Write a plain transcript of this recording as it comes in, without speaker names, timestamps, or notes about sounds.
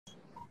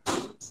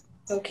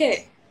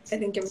Okay, I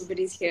think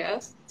everybody's here.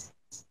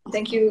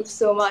 Thank you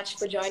so much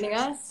for joining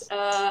us.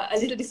 A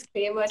little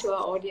disclaimer to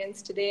our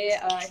audience today.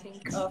 I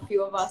think a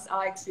few of us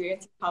are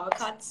experiencing power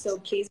cuts, so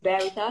please bear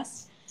with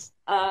us.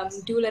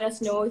 Do let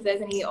us know if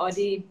there's any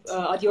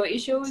audio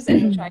issues,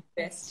 and we'll try our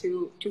best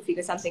to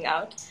figure something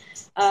out.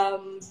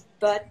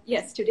 But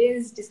yes,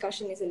 today's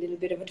discussion is a little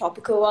bit of a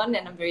topical one,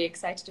 and I'm very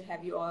excited to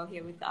have you all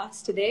here with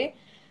us today.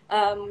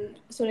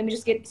 So let me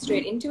just get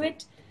straight into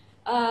it.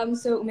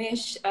 So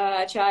Umesh,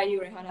 Chayu,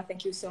 Rehana,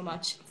 thank you so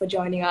much for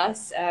joining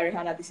us.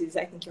 Rehana, this is,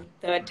 I think, your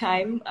third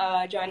time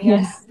joining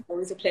us.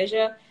 Always a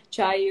pleasure.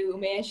 Chayu,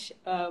 Umesh,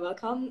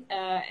 welcome.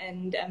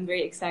 And I'm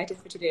very excited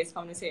for today's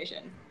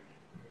conversation.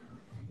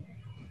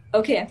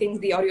 Okay, I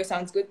think the audio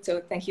sounds good,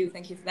 so thank you for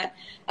that.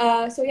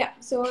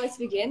 So let's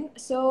begin.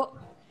 So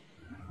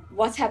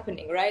what's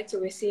happening, right? So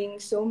we're seeing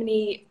so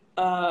many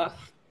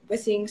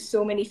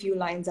fuel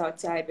lines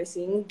outside. We're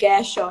seeing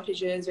gas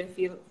shortages.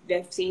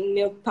 We're seeing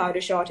milk powder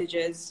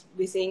shortages.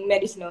 We're seeing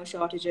medicinal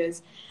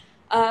shortages.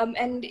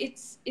 And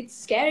it's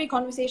scary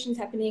conversations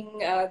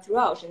happening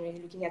throughout. And when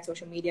you're looking at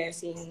social media, you're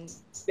seeing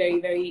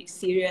very, very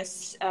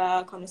serious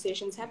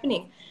conversations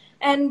happening.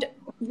 And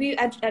we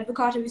at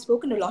Advocata, we've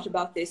spoken a lot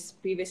about this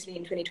previously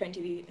in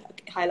 2020. We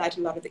highlighted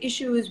a lot of the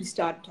issues. We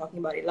started talking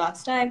about it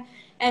last time.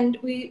 And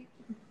we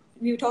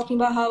were talking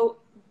about how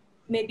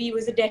maybe it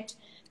was a debt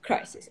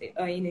crisis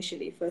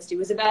initially. First, it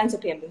was a balance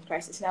of payment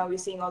crisis. Now we're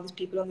seeing all these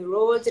people on the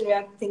roads, and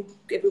I think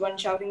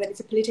everyone's shouting that it's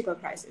a political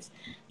crisis.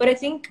 But I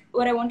think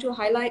what I want to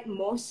highlight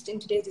most in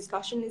today's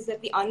discussion is that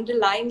the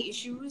underlying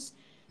issues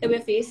that we're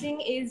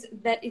facing is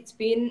that it's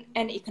been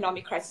an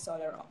economic crisis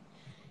all around.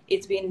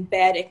 It's been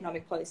bad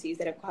economic policies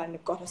that have kind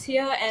of got us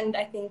here, and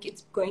I think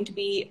it's going to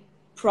be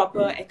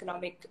proper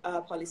economic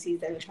policies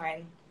that will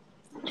try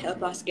and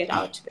help us get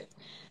out of it.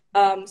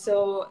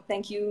 So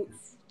thank you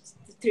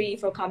three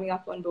for coming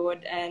up on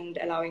board and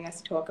allowing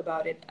us to talk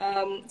about it.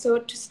 So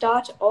to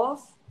start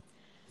off,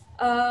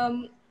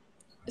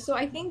 so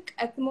I think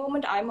at the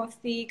moment I'm of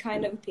the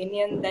kind of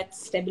opinion that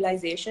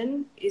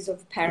stabilization is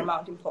of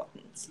paramount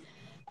importance.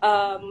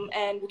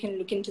 And we can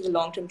look into the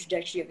long-term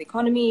trajectory of the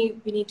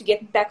economy. We need to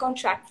get back on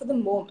track for the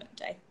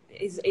moment,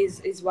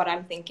 is what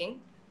I'm thinking.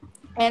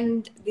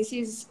 And this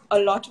is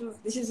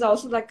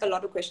also like a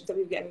lot of questions that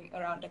we're getting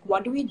around, like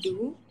what do we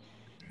do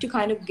to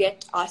kind of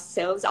get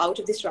ourselves out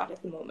of this rut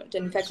at the moment?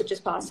 And if I could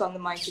just pass on the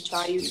mic to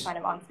Chayu to kind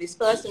of answer this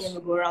first, and then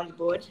we'll go around the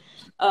board.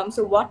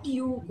 So what do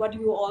you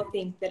all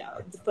think that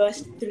are the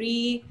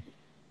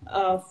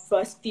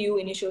first few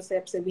initial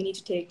steps that we need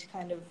to take to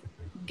kind of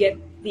get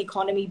the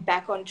economy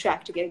back on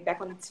track, to get it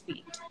back on its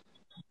feet?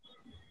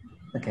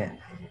 Okay,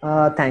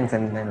 thanks,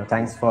 and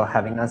thanks for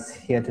having us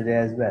here today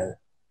as well.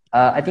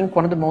 I think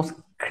one of the most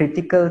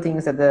critical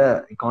things that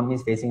the economy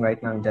is facing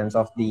right now in terms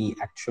of the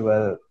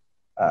actual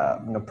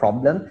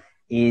problem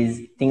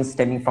is things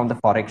stemming from the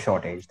forex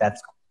shortage. That's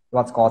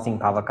what's causing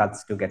power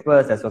cuts to get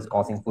worse. That's what's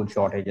causing food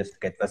shortages to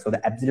get worse. So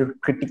the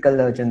absolute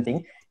critical urgent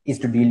thing is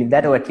to deal with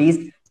that, or at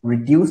least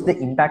reduce the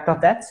impact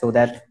of that, so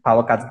that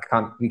power cuts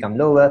become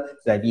lower,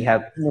 so that we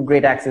have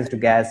great access to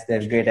gas,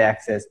 there's greater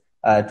access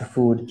to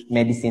food,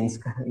 medicines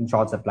in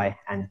short supply,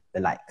 and the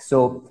like.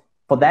 So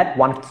for that,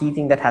 one key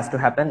thing that has to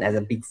happen as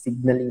a big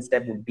signaling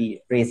step would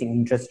be raising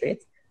interest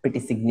rates pretty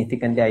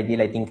significantly.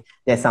 Ideal. I think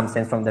there's some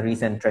sense from the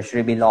recent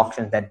treasury bill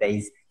auctions that there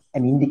is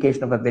an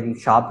indication of a very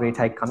sharp rate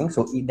hike coming.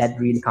 So that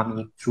really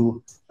coming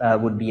through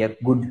would be a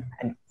good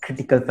and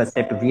critical first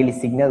step to really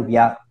signal we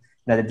are,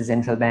 that the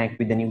central bank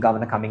with the new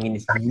governor coming in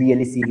is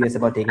really serious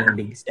about taking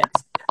big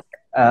steps.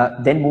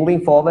 Then moving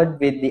forward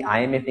with the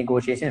IMF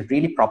negotiations,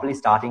 really properly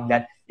starting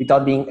that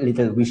without being a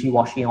little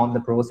wishy-washy on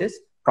the process,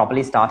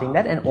 properly starting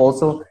that, and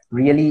also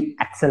really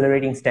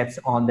accelerating steps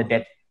on the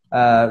debt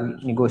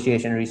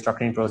negotiation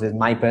restructuring process.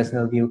 My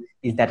personal view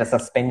is that a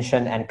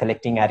suspension and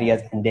collecting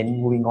arrears and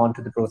then moving on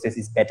to the process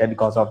is better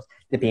because of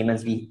the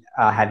payments we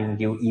are having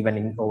due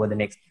even over the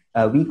next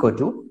week or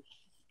two.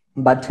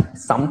 But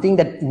something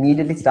that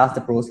immediately starts the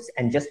process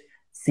and just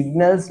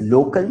signals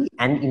locally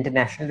and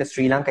internationally that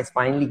Sri Lanka is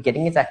finally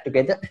getting its act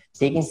together,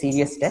 taking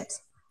serious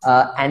steps.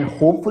 And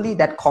hopefully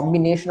that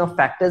combination of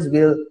factors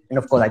will, and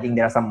of course, I think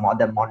there are some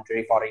other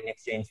monetary foreign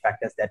exchange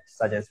factors that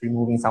such as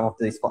removing some of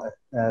these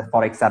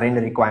forex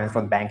surrender requirements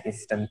from the banking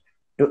system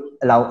to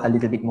allow a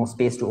little bit more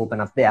space to open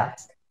up there.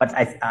 But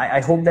I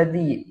hope that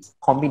the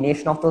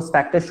combination of those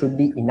factors should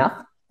be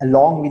enough,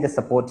 along with the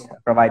support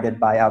provided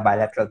by our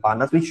bilateral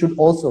partners, which should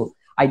also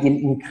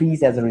ideally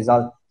increase as a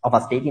result of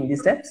us taking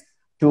these steps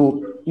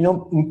to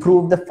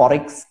improve the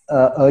forex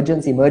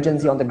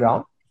emergency on the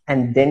ground.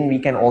 And then we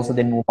can also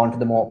then move on to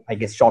the more, I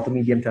guess, short to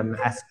medium term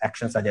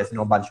actions such as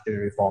budgetary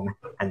reform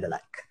and the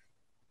like.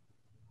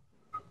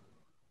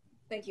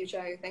 Thank you,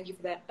 Chayu. Thank you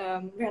for that.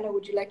 Rehana,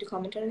 would you like to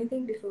comment on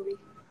anything before we?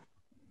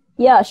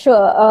 Yeah,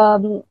 sure.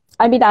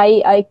 I mean,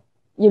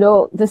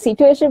 the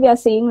situation we are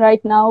seeing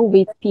right now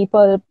with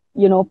people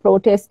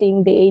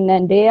protesting day in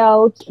and day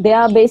out.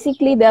 They're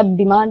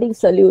demanding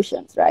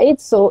solutions, right?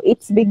 So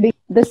it's big.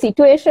 The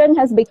situation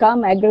has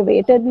become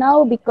aggravated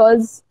now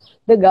because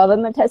the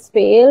government has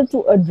failed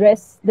to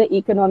address the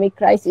economic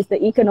crisis,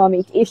 the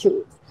economic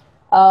issues.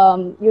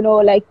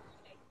 Like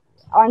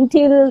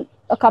until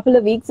a couple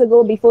of weeks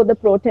ago, before the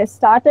protest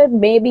started,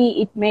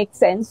 maybe it makes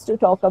sense to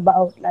talk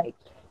about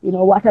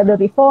what are the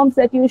reforms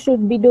that you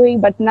should be doing.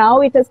 But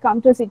now it has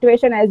come to a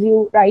situation, as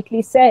you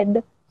rightly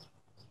said,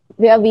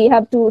 where we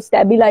have to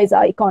stabilize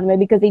our economy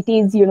because it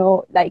is,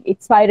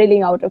 it's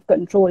spiraling out of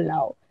control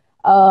now.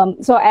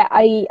 So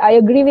I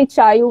agree with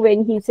Chayu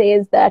when he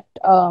says that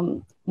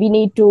we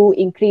need to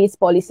increase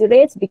policy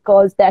rates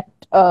because that,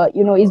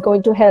 is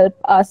going to help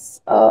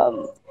us,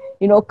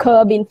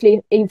 curb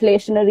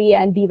inflationary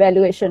and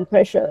devaluation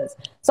pressures.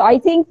 So I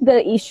think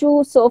the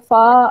issue so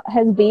far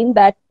has been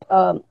that,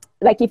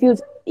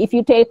 if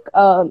you take,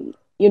 the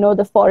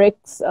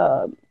forex,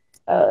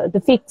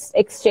 the fixed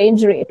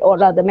exchange rate or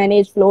rather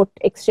managed float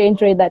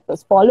exchange rate that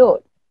was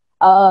followed,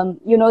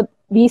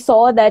 we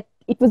saw that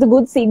it was a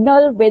good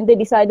signal when they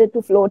decided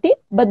to float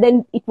it, but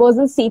then it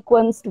wasn't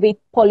sequenced with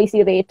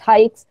policy rate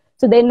hikes.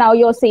 So then now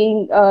you're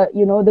seeing,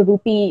 the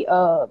rupee,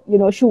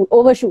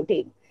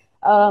 overshooting.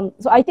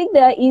 So I think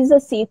there is a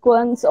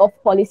sequence of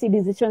policy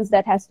decisions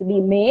that has to be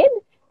made.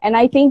 And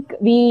I think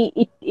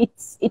it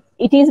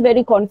is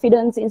very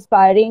confidence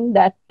inspiring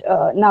that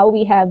now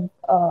we have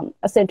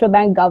a central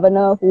bank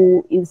governor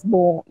who is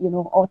more,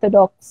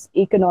 orthodox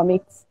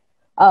economics.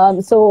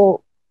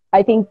 So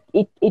I think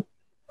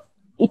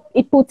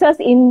it puts us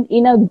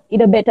in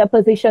a better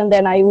position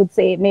than I would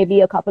say maybe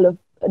a couple of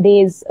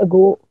days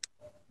ago,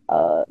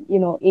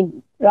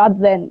 rather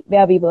than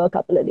where we were a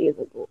couple of days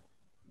ago.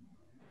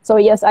 So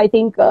yes, I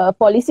think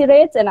policy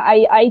rates, and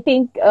I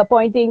think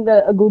appointing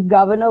a good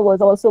governor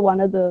was also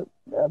one of the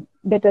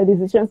better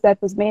decisions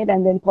that was made,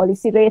 and then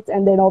policy rates,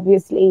 and then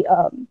obviously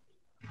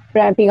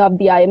ramping up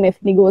the IMF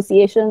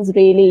negotiations,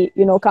 really,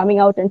 coming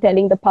out and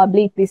telling the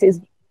public this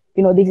is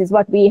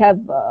what we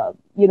have,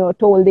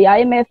 told the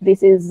IMF.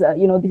 This is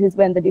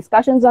when the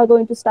discussions are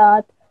going to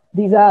start.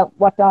 These are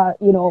what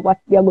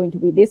we are going to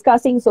be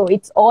discussing. So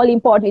it's all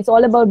important. It's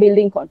all about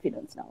building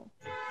confidence now.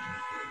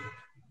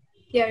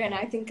 Yeah, and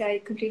I think I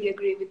completely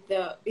agree with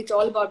it's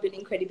all about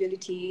building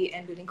credibility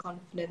and building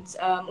confidence.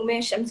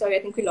 Umesh, I'm sorry,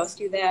 I think we lost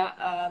you there.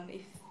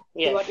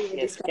 What we were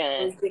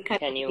discussing was the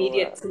kind of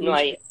immediate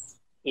solution.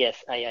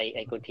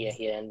 I could hear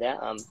here and there.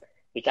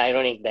 It's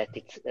ironic that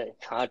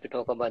it's hard to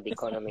talk about the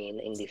economy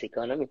in this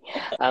economy.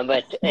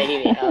 But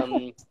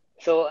anyway,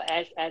 so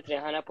as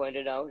Rehana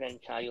pointed out, and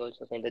Chayu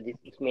also said that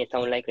this may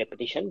sound like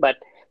repetition, but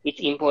it's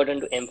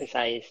important to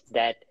emphasize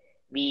that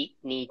we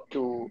need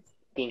to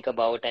think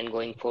about and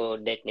going for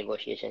debt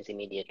negotiations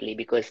immediately,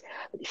 because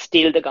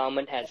still the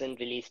government hasn't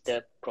released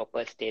a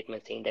proper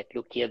statement saying that,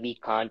 look here, we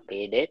can't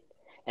pay debt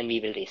and we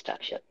will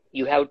restructure.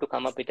 You have to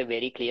come up with a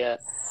very clear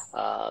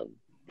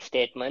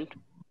statement,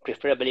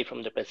 preferably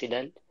from the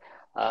president,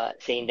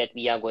 saying that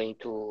we are going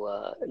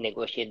to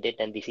negotiate debt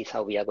and this is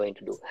how we are going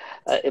to do.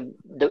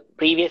 The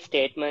previous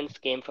statements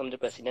came from the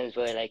presidents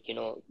were like,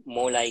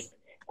 more like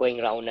going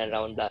round and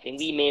round bluffing.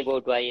 We may go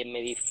to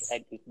IMF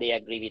if they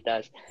agree with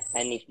us,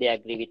 and if they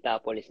agree with our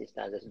policy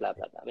stances, blah,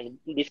 blah, blah. I mean,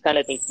 this kind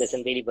of things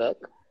doesn't really work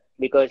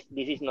because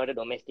this is not a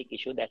domestic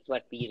issue. That's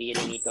what we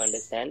really need to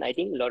understand. I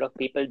think a lot of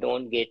people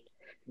don't get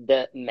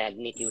the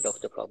magnitude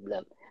of the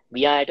problem.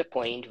 We are at a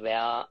point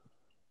where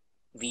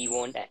we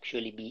won't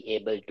actually be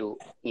able to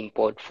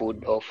import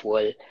food or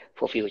fuel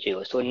for future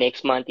years. So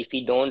next month, if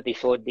we don't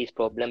resolve these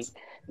problems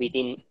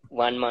within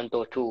 1 month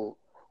or two,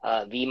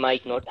 we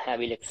might not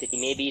have electricity,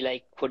 maybe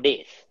like for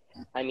days.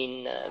 I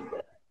mean,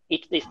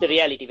 it's the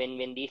reality.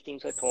 When these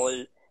things were told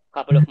a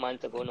couple of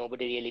months ago,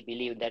 nobody really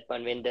believed that.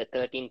 But when the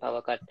 13th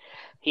power cut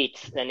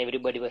hits, then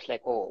everybody was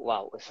like, oh,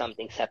 wow,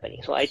 something's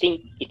happening. So I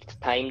think it's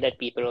time that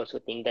people also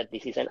think that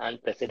this is an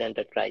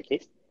unprecedented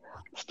crisis.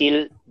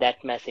 Still,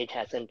 that message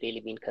hasn't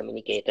really been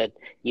communicated,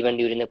 even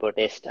during the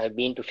protest. I've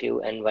been to few,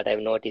 and what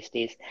I've noticed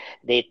is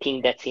they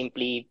think that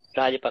simply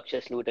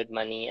Rajapaksa's looted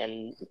money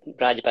and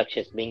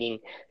Rajapaksa's bringing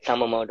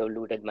some amount of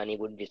looted money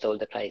would resolve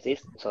the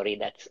crisis. Sorry,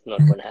 that's not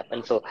going to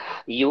happen. So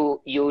we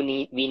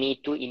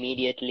need to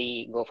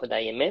immediately go for the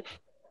IMF,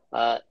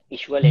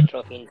 issue a letter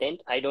of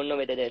intent. I don't know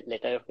whether the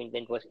letter of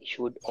intent was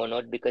issued or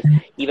not, because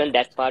even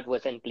that part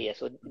wasn't clear.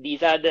 So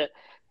these are the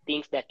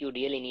things that you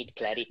really need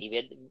clarity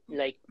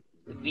with.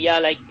 We are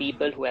like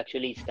people who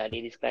actually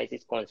study this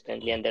crisis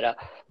constantly, and there are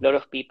a lot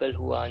of people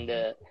who are on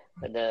the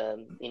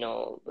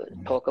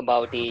talk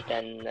about it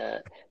and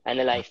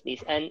analyze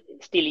this, and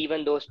still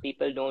even those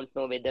people don't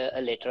know whether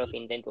a letter of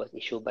intent was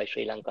issued by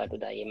Sri Lanka to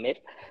the IMF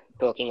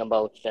talking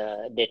about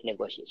debt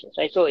negotiations,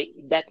 right? So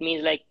that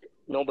means like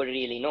nobody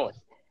really knows,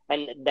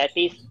 and that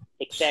is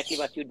exactly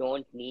what you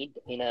don't need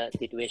in a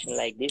situation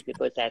like this,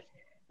 because as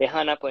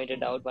Rehana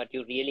pointed out, what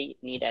you really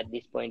need at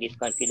this point is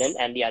confidence,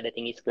 and the other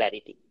thing is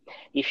clarity.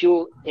 If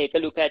you take a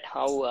look at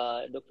how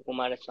Dr.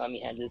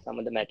 Kumaraswamy handled some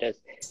of the matters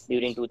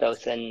during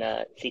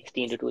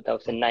 2016 to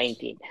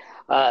 2019,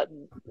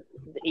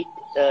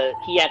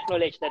 he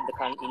acknowledged that the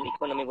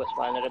economy was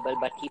vulnerable,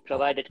 but he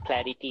provided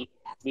clarity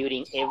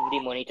during every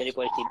monetary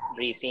policy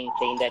briefing,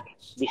 saying that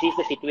this is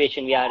the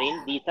situation we are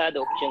in. These are the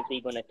options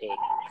we're going to take.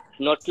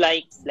 Not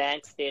like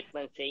blank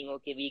statements saying,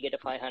 okay, we get a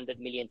 500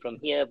 million from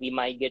here, we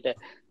might get a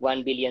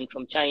 1 billion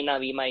from China,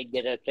 we might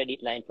get a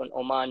credit line from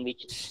Oman,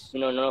 which,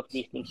 none of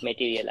these things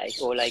materialize,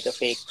 or like a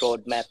fake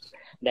roadmap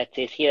that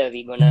says here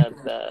we're going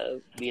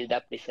to build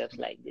up reserves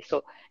like this.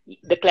 So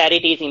the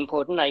clarity is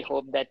important. I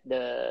hope that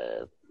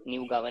the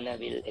new governor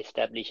will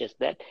establish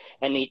that,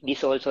 and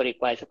this also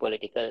requires a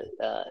political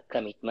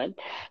commitment.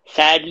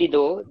 Sadly,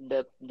 though,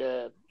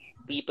 the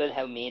people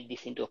have made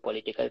this into a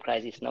political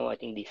crisis now. I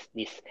think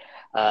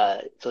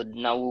so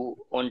now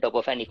on top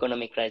of an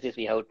economic crisis,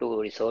 we have to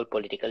resolve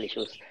political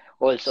issues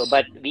also.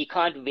 But we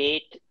can't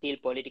wait till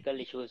political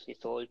issues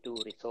resolve to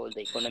resolve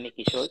the economic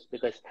issues,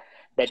 because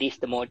that is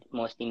the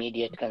most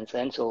immediate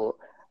concern. So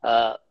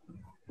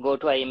go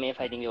to IMF.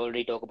 I think we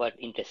already talked about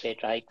interest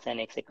rate hikes and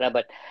etc.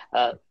 But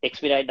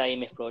expedite the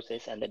IMF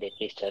process and the debt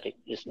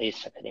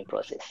restructuring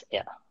process.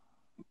 Yeah.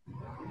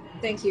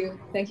 Thank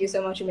you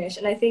so much, Umesh.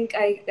 And I think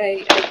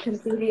I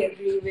completely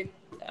agree with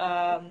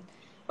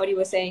what you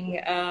were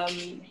saying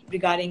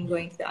regarding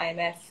going to the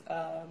IMF,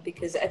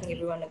 because I think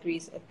everyone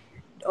agrees,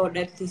 or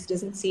at least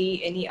doesn't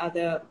see any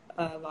other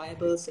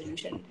viable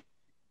solution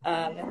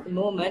at the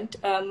moment.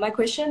 My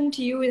question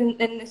to you, and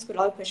it's a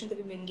lot of questions that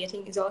we've been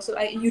getting, is also,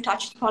 you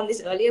touched upon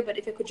this earlier, but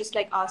if I could just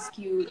ask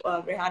you,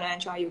 Rehana and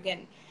Chayu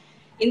again,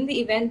 in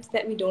the event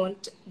that we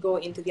don't go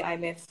into the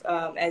IMF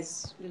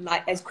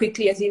as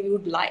quickly as we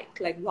would like,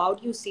 how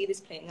do you see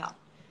this playing out,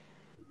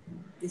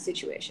 this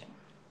situation?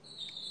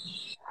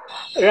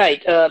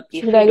 Right.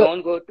 If we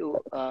don't go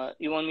to,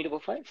 you want me to go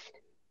first?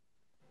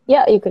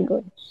 Yeah, you can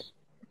go.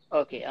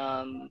 Okay.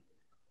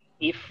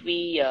 If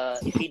we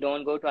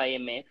don't go to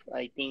IMF,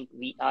 I think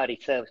our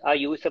reserves, our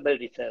usable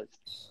reserves,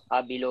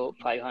 are below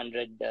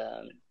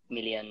 $500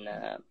 million.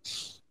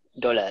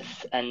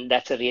 And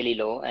that's a really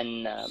low,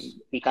 and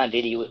we can't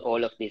really use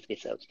all of these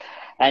reserves.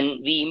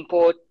 And we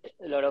import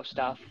a lot of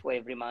stuff for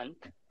every month,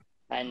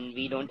 and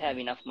we don't have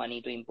enough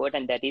money to import,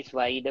 and that is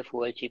why the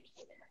fuel ships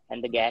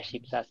and the gas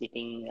ships are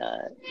sitting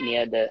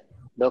near the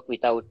dock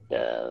without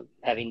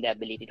having the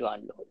ability to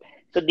unload.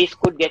 So this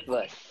could get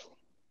worse.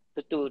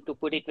 So to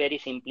put it very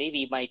simply,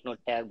 we might not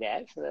have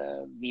gas,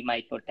 we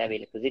might not have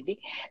electricity.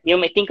 You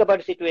may think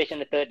about a situation,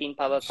 the 13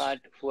 power cut,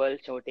 fuel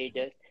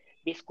shortages,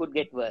 this could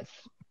get worse.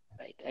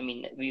 Right. I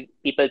mean,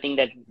 people think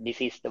that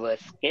this is the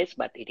worst case,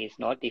 but it is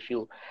not. If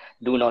you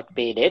do not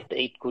pay debt,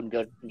 it could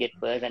get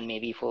worse, and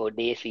maybe for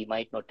days we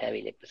might not have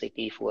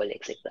electricity, fuel,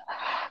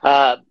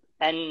 etc.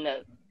 And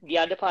the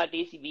other part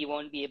is we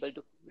won't be able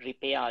to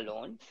repay our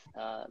loans,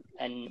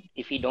 and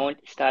if we don't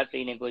start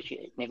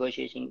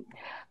negotiating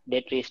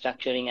debt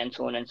restructuring and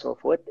so on and so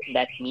forth,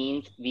 that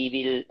means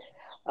we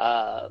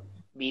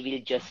will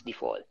just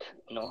default.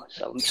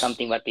 So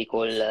something what we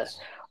call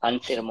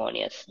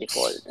unceremonious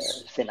default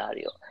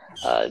scenario.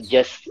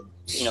 Just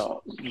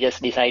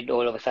decide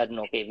all of a sudden,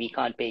 okay, we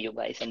can't pay you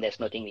guys, and there's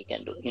nothing we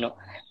can do.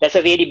 That's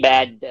a very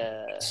bad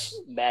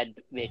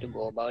way to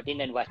go about it.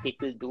 And what it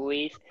will do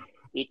is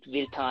it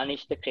will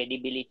tarnish the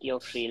credibility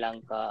of Sri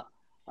Lanka,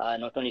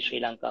 not only Sri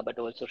Lanka, but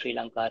also Sri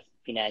Lanka's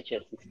financial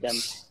system.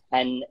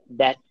 And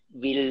that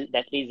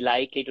is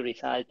likely to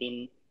result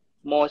in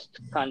most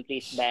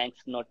countries'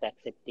 banks not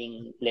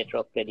accepting letter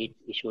of credit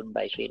issued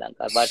by Sri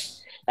Lanka.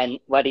 And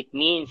what it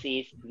means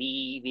is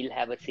we will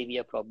have a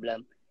severe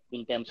problem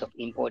in terms of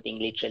importing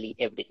literally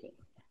everything,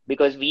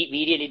 because we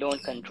really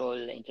don't control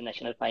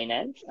international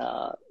finance.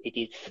 It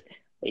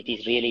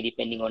is really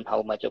depending on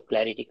how much of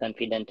clarity,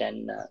 confidence,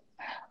 and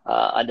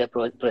other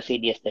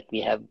procedures that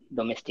we have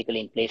domestically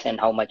in place, and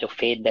how much of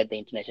faith that the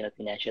international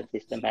financial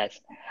system has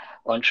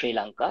on Sri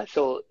Lanka.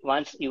 So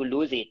once you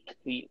lose it,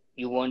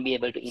 you won't be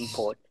able to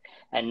import.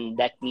 And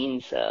that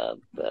means,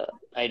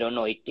 I don't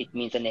know, it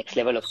means the next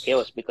level of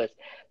chaos, because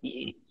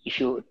if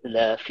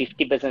the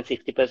 50%,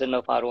 60%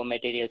 of our raw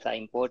materials are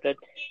imported,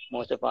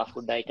 most of our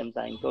food items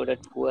are imported,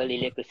 fuel,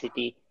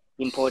 electricity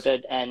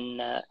imported.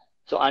 And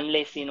so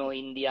unless,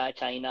 India,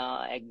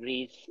 China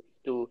agrees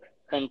to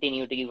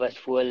continue to give us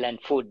fuel and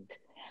food,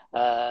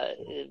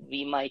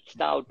 we might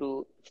starve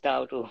to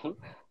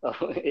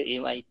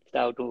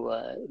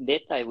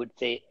death, I would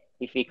say,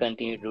 if we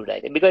continue to do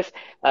that. Because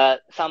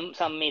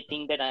some may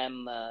think that I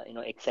am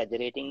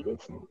exaggerating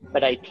this,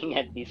 but I think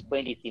at this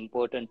point it's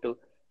important to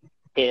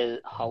tell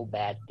how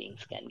bad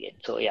things can get.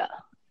 So yeah.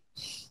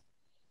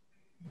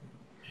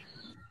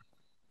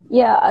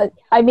 Yeah,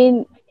 I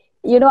mean,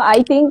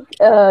 I think,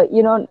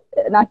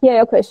 Naqiya,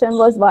 your question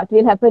was what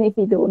will happen if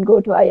we don't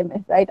go to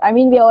IMF, right? I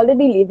mean, we're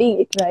already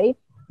living it, right?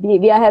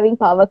 We are having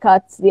power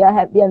cuts, we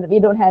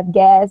don't have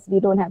gas, we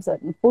don't have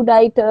certain food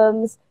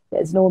items,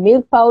 there's no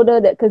milk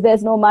powder, because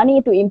there's no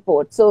money to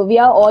import. So we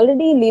are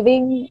already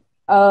living,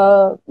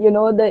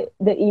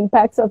 the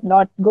impacts of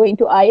not going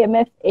to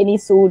IMF any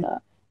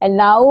sooner. And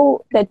now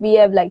that we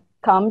have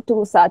come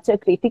to such a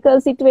critical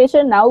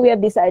situation, now we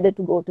have decided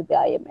to go to the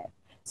IMF.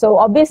 So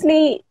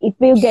obviously it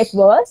will get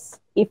worse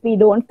if we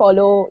don't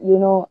follow,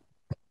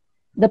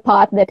 the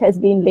path that has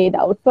been laid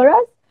out for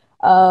us.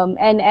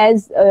 And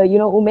as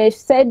Umesh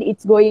said,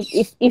 it's going,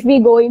 if we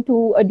go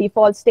into a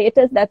default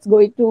status, that's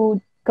going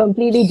to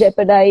completely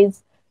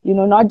jeopardize,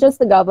 not just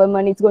the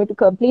government, it's going to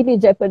completely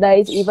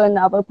jeopardize even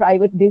our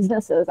private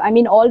businesses. I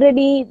mean,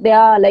 already they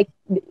are like,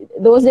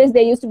 those days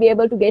they used to be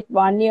able to get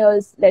 1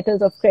 year's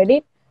letters of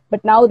credit,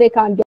 but now they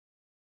can't get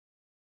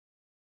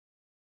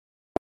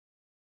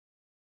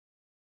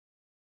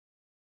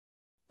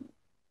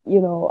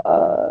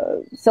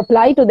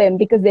supply to them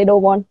because they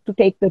don't want to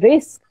take the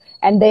risk.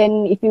 And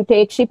then if you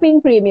take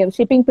shipping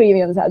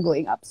premiums are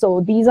going up.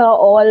 So these are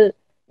all,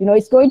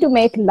 it's going to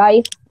make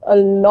life a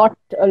lot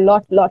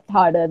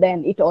harder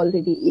than it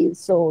already is.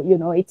 So,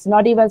 it's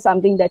not even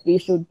something that we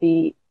should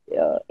be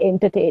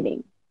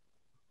entertaining.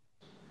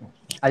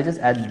 I'll just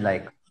add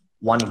like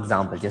one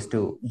example just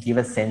to give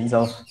a sense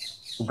of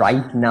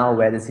right now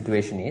where the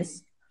situation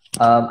is.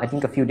 I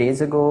think a few days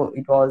ago,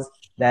 it was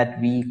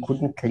that we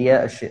couldn't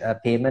clear a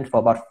payment for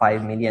about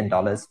 $5 million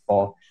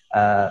for,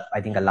 I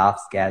think, a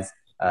laughs gas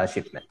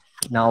shipment.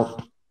 Now,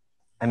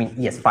 I mean,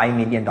 yes, $5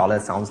 million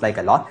sounds like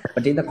a lot,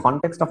 but in the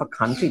context of a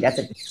country, that's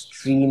an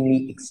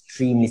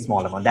extremely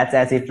small amount. That's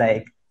as if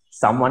like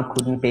someone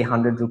couldn't pay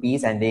 100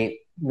 rupees and they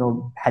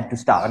had to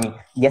starve. I mean,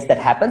 yes, that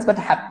happens, but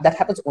that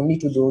happens only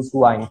to those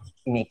who are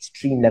in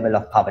extreme level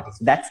of poverty.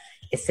 So that's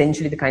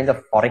essentially the kind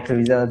of forex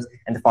reserves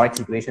and the forex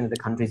situation that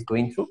the country is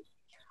going through.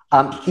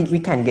 We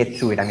can get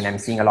through it. I mean, I'm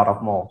seeing a lot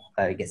of more,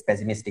 I guess,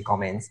 pessimistic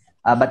comments.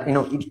 But,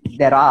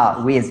 there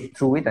are ways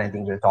through it, and I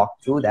think we'll talk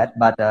through that.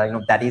 But,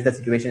 that is the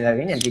situation that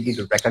we're in, and we need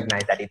to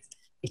recognize that it's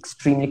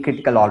extremely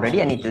critical already,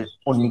 and it will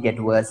only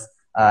get worse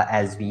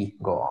as we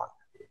go on.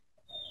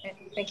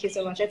 Thank you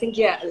so much. I think,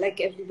 yeah,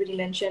 like everybody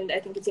mentioned, I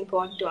think it's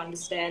important to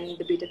understand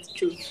the bit of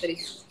truth that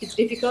it's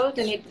difficult,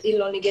 and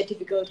it'll only get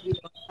difficult if we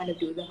don't kind of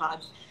do the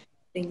hard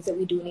things that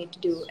we do need to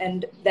do.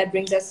 And that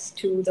brings us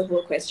to the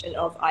whole question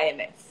of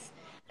IMF.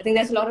 I think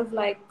there's a lot of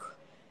like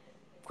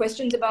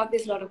questions about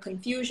this, a lot of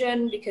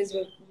confusion, because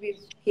we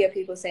hear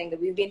people saying that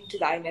we've been to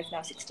the IMF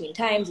now 16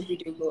 times. If we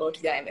do go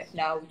to the IMF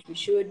now, which we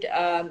should,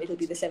 it'll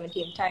be the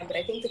 17th time. But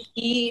I think the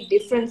key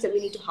difference that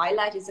we need to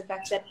highlight is the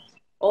fact that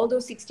all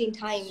those 16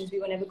 times, we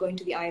were never going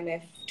to the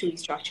IMF to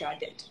restructure our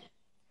debt.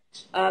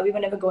 We were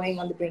never going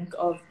on the brink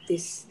of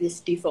this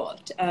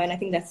default. And I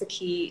think that's the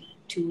key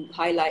to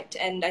highlight.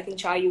 And I think,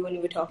 Chayu, when we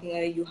were talking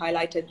earlier, you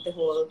highlighted the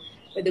whole,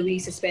 whether we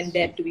suspend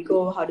debt, do we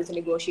go? How does the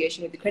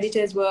negotiation with the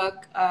creditors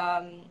work?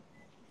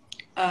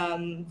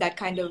 That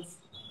kind of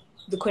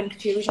the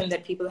confusion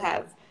that people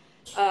have.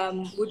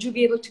 Would you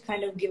be able to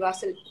kind of give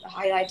us a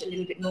highlight a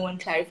little bit more and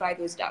clarify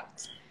those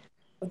doubts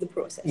of the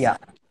process? Yeah,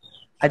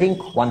 I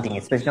think one thing,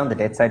 especially on the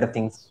debt side of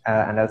things,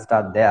 and I'll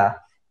start there,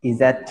 is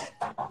that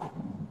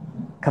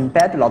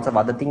compared to lots of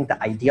other things,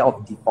 the idea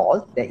of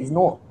default, there is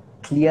no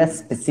clear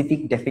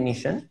specific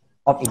definition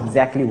of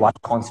exactly what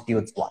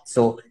constitutes what.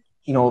 So,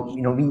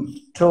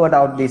 we throw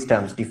out these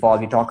terms,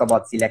 default, we talk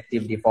about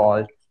selective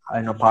default,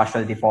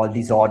 partial default,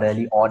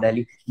 disorderly,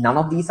 orderly. None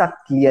of these are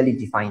clearly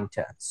defined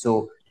terms.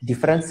 So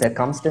different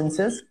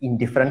circumstances in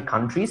different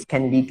countries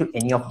can lead to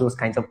any of those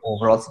kinds of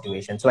overall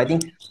situations. So I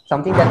think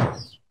something that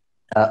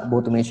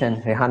both Umesh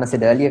and Rehana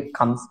said earlier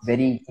comes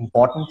very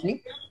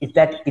importantly is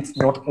that it's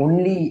not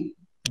only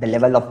the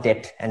level of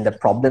debt and the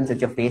problems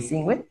that you're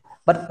facing with,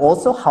 but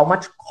also how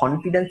much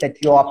confidence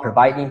that you are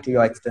providing to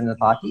your external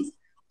parties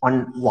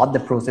on what the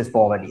process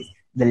forward is.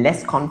 The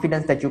less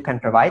confidence that you can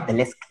provide, the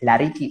less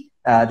clarity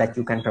that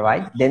you can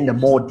provide, then the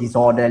more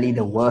disorderly,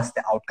 the worse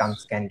the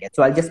outcomes can get.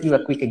 So I'll just give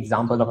a quick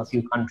example of a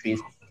few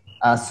countries.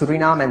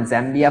 Suriname and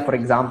Zambia, for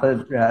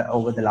example,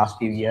 over the last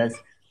few years,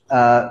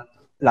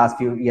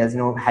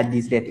 had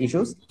these debt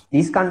issues.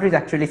 These countries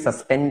actually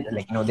suspend,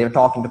 they were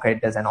talking to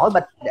creditors and all,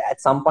 but at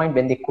some point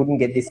when they couldn't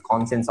get this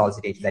consent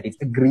solicitation, that is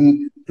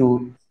agree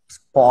to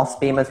pause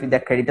payments with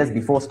their creditors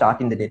before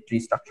starting the debt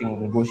restructuring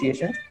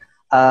negotiations.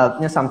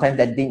 Sometimes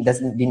that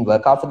didn't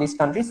work out for these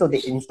countries, so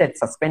they instead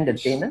suspended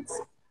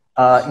payments,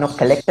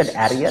 collected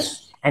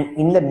arrears, and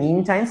in the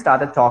meantime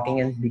started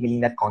talking and beginning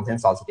that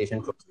consent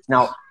solicitation process.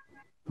 Now,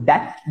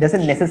 that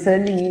doesn't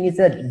necessarily mean it's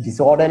a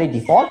disorderly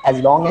default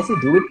as long as you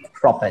do it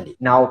properly.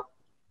 Now,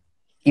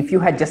 if you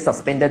had just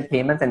suspended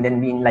payments and then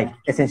been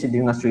essentially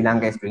doing a Sri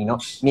Lanka history,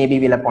 maybe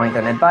we'll appoint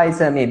an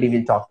advisor, maybe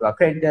we'll talk to our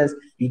creditors,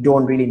 we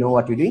don't really know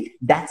what you're doing,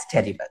 that's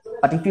terrible.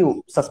 But if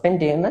you suspend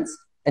payments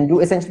and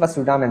do essentially what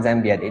Sudan and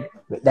Zambia did,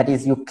 that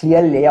is, you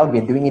clearly lay out,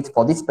 we're doing it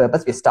for this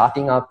purpose, we're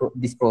starting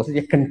this process,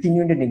 we're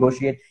continuing to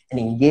negotiate and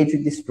engage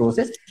with this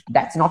process,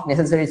 that's not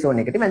necessarily so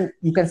negative. And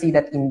you can see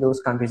that in those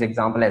countries'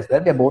 example as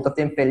well, where both of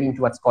them fell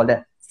into what's called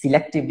a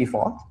selective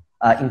default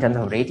in terms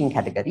of rating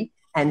category.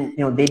 And,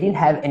 they didn't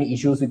have any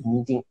issues with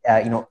meeting,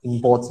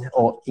 imports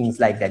or things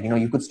like that.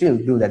 You could still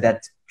do that.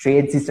 That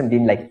trade system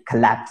didn't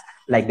collapse.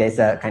 There's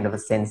a kind of a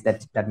sense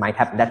that might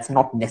happen. That's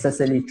not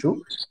necessarily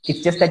true.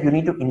 It's just that you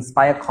need to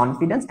inspire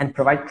confidence and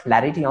provide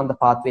clarity on the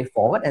pathway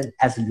forward. And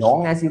as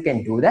long as you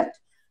can do that,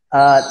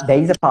 there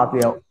is a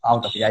pathway out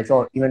of it. I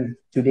saw even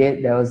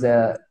today there was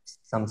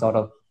some sort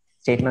of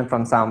statement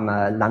from some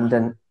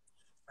London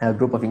a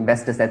group of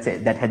investors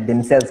that had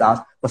themselves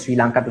asked for Sri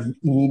Lanka to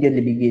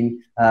immediately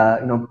begin,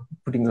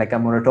 putting like a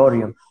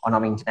moratorium on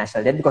our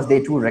international debt, because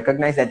they too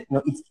recognize that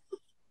it's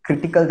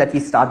critical that we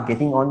start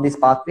getting on this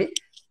pathway,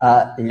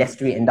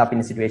 lest we end up in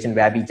a situation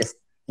where we just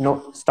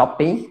stop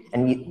paying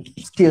and we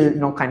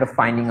still kind of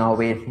finding our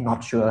way,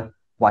 not sure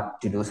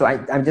what to do. So I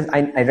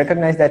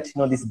recognize that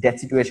this debt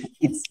situation,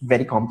 it's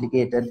very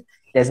complicated.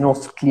 There's no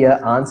clear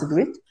answer to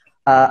it,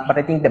 but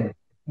I think the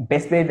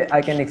best way that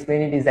I can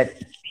explain it is that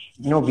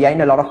we are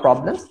in a lot of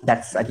problems.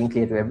 That's, I think,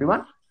 clear to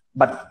everyone.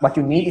 But what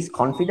you need is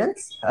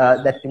confidence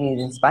that you need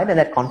inspired, and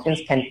that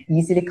confidence can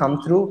easily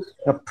come through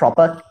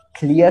proper,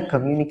 clear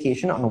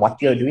communication on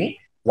what you're doing,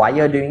 why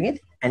you're doing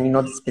it, and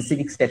the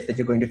specific steps that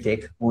you're going to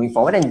take moving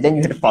forward. And then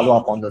you have to follow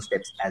up on those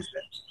steps as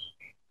well.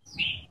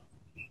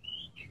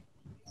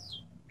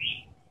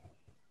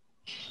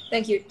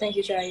 Thank you,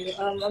 Chayu.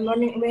 I'm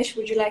wondering, Umesh,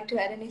 would you like to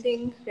add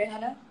anything,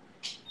 Rehana?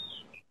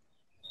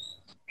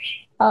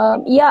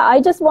 Yeah,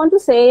 I just want to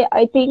say,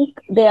 I think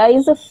there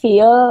is a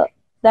fear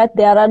that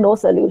there are no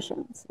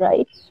solutions,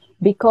 right?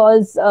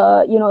 Because,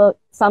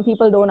 some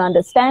people don't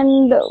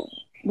understand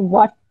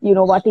what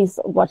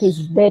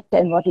is debt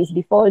and what is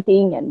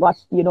defaulting and what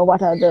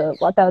are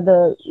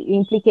the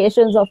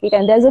implications of it.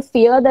 And there's a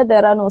fear that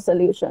there are no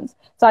solutions.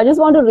 So I just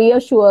want to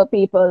reassure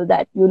people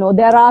that,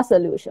 there are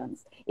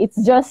solutions.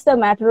 It's just a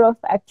matter of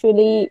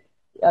actually,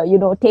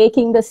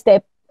 taking the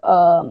step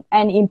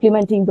and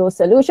implementing those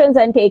solutions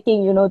and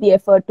taking, the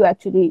effort to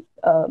actually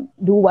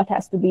do what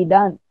has to be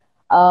done.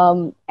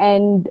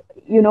 And,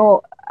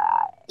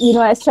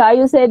 as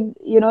Chayu said,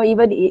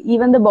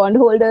 even the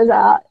bondholders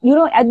are,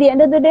 at the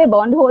end of the day,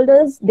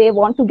 bondholders, they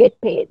want to get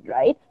paid,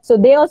 right? So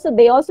they also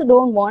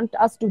don't want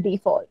us to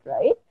default,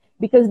 right?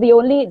 Because they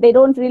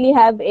don't really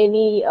have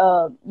any,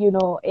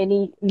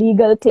 any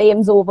legal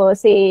claims over,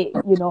 say,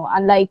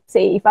 unlike,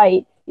 say, if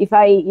I,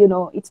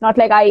 it's not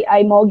like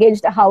I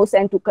mortgaged a house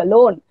and took a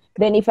loan.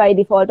 Then if I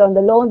default on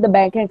the loan, the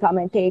bank can come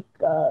and take,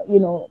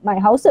 my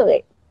house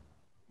away.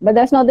 But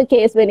that's not the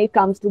case when it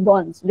comes to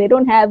bonds. They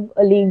don't have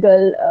a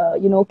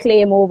legal,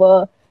 claim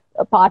over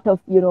a part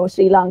of,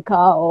 Sri Lanka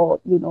or,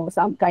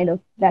 some kind of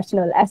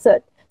national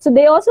asset. So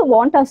they also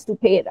want us to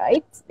pay,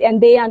 right? And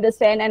they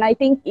understand. And I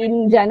think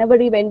in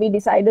January, when we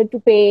decided to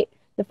pay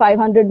the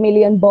 500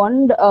 million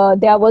bond,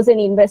 there was an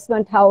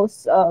investment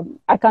house.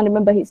 I can't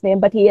remember his name,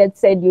 but he had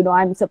said,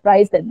 I'm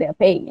surprised that they're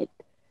paying it.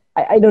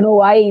 I don't know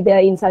why they're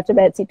in such a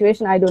bad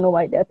situation. I don't know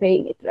why they're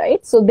paying it,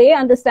 right? So they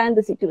understand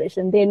the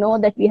situation. They know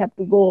that we have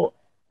to go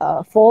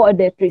for a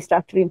debt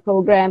restructuring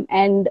program.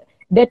 And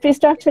debt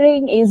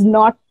restructuring is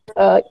not,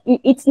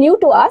 it's new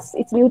to us.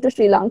 It's new to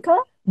Sri Lanka,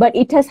 but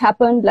it has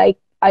happened like,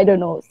 I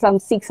don't know, some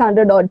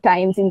 600 odd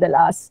times in the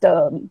last,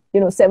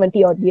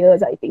 70 odd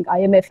years. I think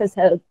IMF has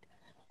helped.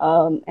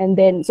 And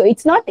then, so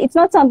it's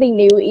not something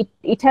new.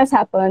 It has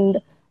happened.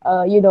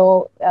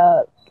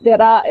 There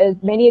are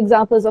many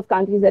examples of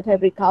countries that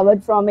have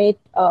recovered from it.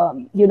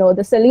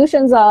 The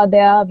solutions are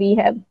there. We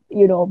have,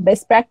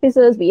 best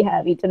practices. We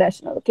have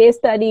international case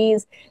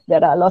studies.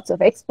 There are lots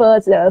of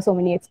experts. There are so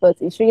many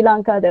experts in Sri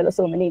Lanka. There are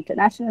so many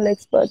international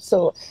experts.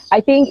 So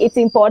I think it's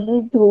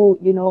important to,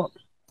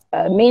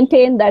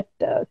 maintain that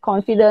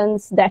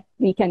confidence that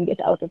we can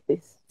get out of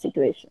this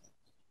situation.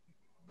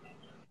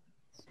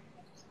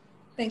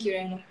 Thank you,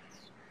 Rehana.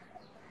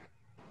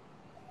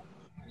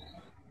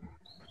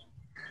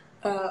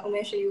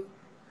 Umesh,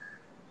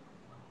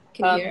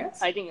 can you hear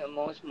us? I think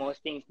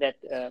most things that,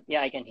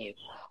 I can hear.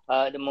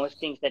 The most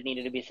things that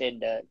needed to be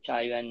said,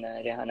 Chayu and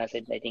Rehana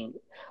said. I think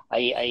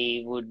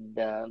I would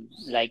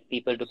like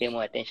people to pay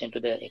more attention to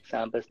the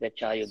examples that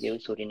Chayu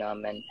gave,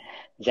 Suriname and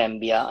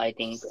Zambia. I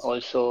think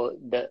also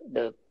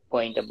the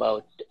point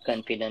about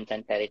confidence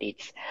and clarity.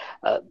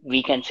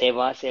 We can save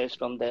ourselves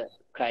from the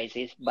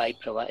crisis by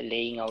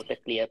laying out a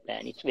clear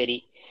plan.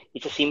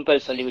 It's a simple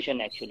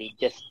solution, actually,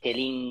 just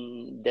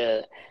telling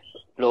the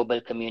global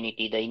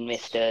community, the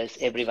investors,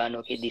 everyone,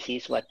 okay, this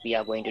is what we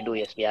are going to do.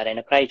 Yes, we are in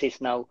a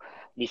crisis now.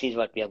 This is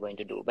what we are going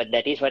to do. But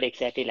that is what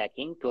exactly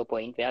lacking, to a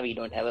point where we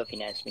don't have a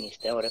finance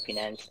minister or a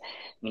finance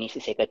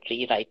ministry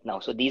secretary right now.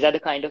 So these are the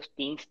kind of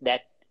things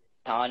that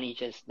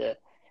tarnishes the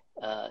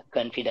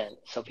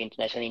confidence of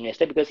international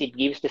investors, because it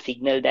gives the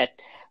signal that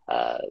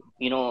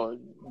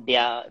they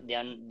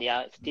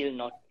are still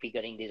not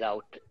figuring this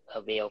out,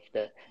 a way out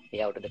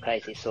of the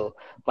crisis. So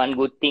one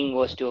good thing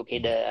was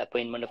the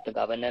appointment of the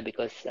governor,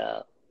 because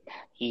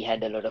he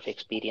had a lot of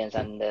experience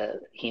under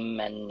him,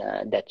 and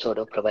that sort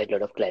of provide a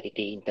lot of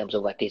clarity in terms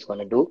of what he's going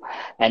to do.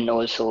 And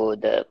also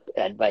the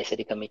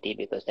advisory committee,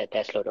 because that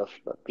has a lot of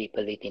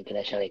people with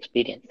international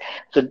experience.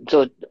 So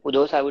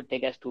those I would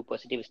take as two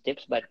positive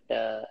steps, but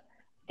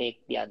take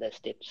the other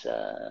steps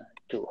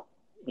too.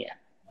 Yeah.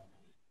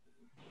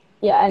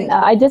 Yeah, and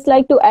I just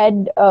like to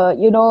add,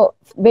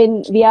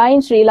 when we are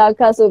in Sri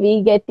Lanka, so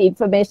we get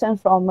information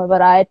from a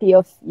variety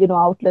of,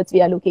 outlets.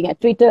 We are looking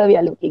at Twitter, we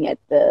are looking at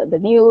the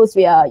news,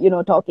 we are,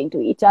 talking to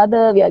each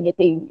other, we are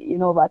getting,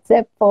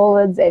 WhatsApp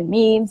forwards and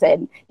memes,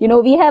 and,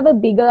 we have a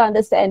bigger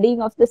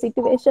understanding of the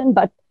situation.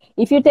 But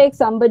if you take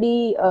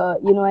somebody,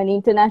 an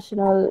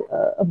international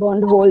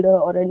bondholder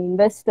or an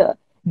investor,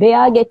 they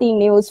are getting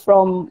news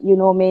from,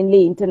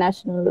 mainly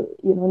international,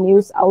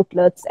 news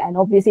outlets, and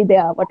obviously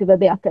whatever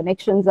their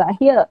connections are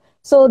here.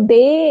 So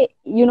they,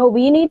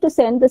 we need to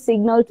send the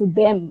signal to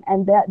them,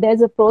 and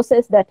there's a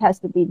process that has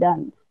to be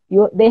done.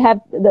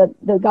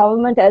 The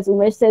government, as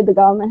Umesh said, the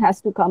government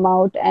has to come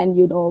out and,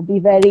 be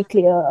very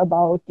clear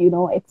about,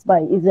 X,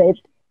 Y,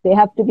 Z. They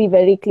have to be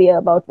very clear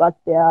about what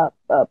their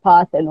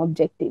path and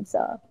objectives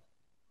are.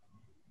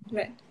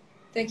 Right.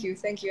 Thank you.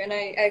 And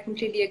I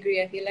completely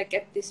agree. I feel like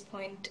at this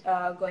point,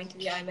 going to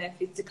the IMF,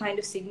 it's a kind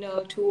of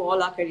signal to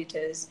all our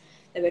creditors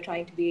that we're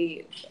trying to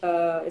be,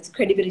 it's a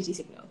credibility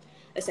signal,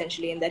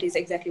 essentially, and that is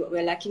exactly what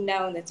we're lacking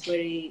now, and that's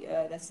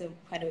a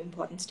kind of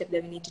important step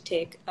that we need to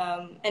take.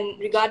 And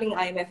regarding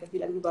IMF, I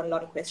feel like we've got a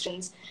lot of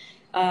questions.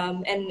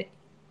 And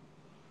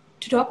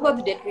to talk about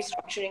the debt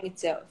restructuring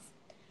itself,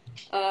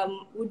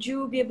 would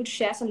you be able to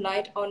share some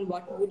light on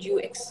what would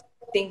you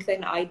think that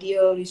an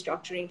ideal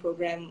restructuring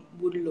program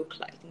would look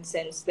like, in the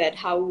sense that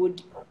how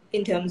would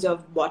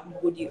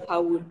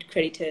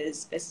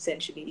creditors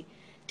essentially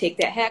take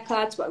their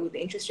haircuts? What would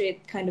the interest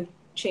rate kind of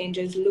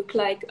changes look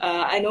like?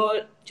 I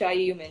know,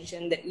 Chayu, you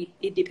mentioned that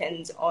it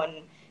depends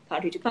on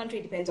country to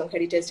country, depends on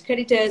creditors to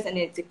creditors, and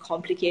it's a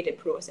complicated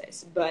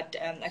process. But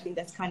I think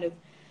that's kind of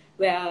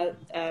where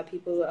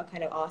people are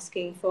kind of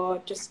asking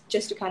for just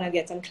to kind of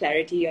get some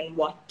clarity on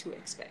what to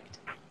expect.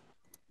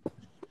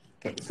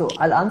 Okay, so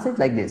I'll answer it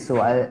like this. So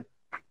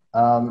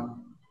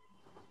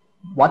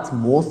what's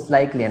most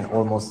likely and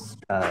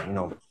almost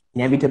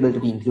inevitable to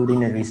be included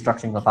in a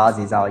restructuring of ours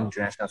is our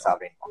international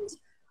sovereign bonds.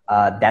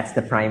 That's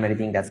the primary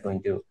thing that's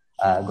going to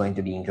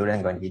be included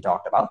and going to be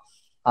talked about.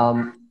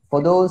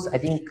 For those, I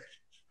think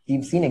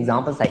we've seen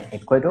examples like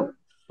Ecuador,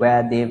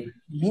 where they've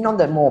been on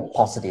the more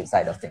positive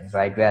side of things,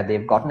 right? Where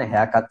they've gotten a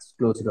haircut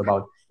close to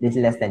about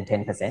little less than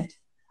 10%.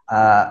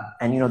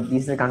 And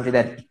this is a country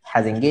that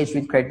has engaged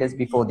with creditors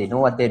before. They know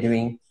what they're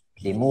doing.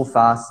 They move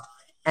fast,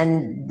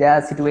 and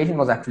their situation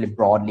was actually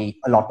broadly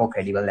a lot more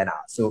credible than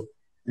ours. So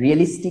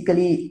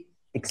realistically,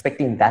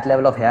 expecting that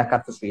level of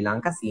haircut for Sri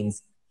Lanka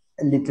seems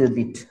a little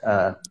bit,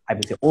 I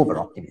would say, over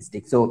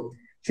optimistic. So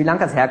Sri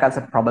Lanka's haircuts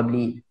are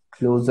probably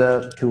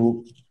closer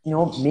to,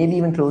 maybe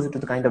even closer to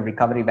the kind of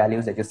recovery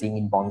values that you're seeing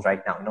in bonds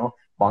right now.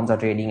 Bonds are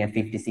trading at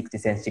 50, 60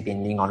 cents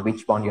depending on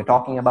which bond you're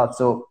talking about.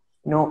 So,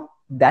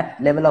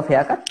 that level of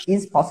haircut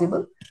is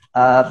possible.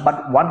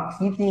 But one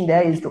key thing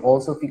there is to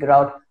also figure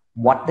out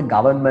what the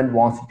government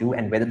wants to do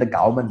and whether the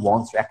government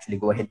wants to actually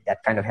go ahead with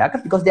that kind of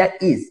haircut, because there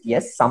is,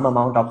 yes, some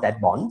amount of that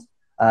bond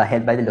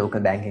held by the local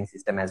banking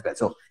system as well.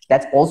 So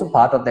that's also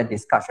part of that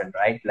discussion,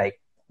 right?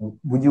 Like,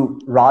 would you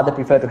rather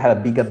prefer to have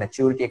a bigger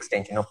maturity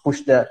extension,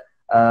 push the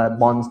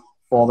bonds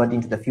forward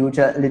into the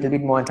future a little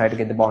bit more and try to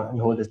get the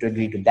bondholders to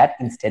agree to that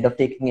instead of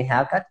taking a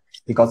haircut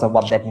because of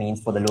what that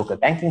means for the local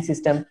banking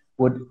system?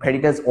 Would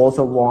creditors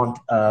also want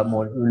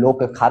more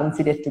local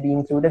currency debt to be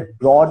included?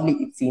 Broadly,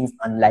 it seems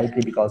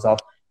unlikely because of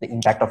the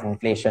impact of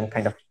inflation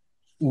kind of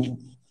in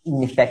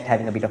effect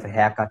having a bit of a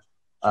haircut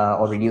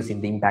or reducing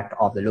the impact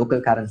of the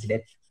local currency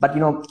debt. But,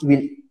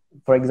 will,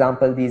 for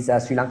example, these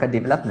Sri Lanka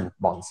development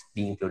bonds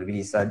be included, which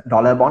is a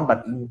dollar bond,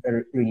 but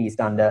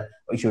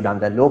issued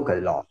under local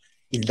law.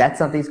 Is that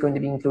something that's going to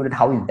be included?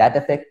 How will that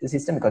affect the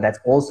system? Because that's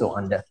also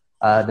under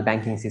the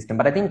banking system.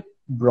 But I think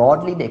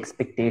broadly the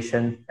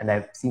expectation, and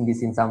I've seen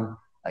this in some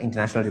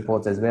international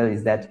reports as well,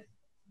 is that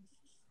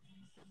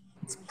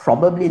it's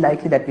probably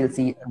likely that we'll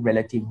see a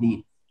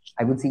relatively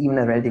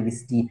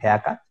steep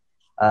haircut.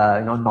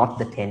 Not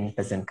the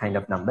 10% kind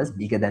of numbers,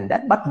 bigger than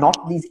that, but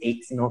not these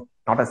 8s,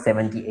 not a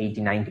 70,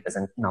 80,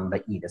 90% number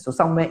either. So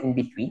somewhere in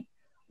between.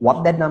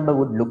 What that number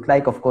would look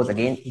like, of course,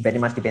 again, very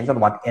much depends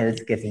on what else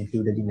gets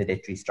included in the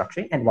debt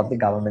restructuring and what the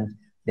government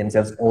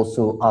themselves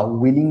also are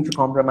willing to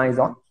compromise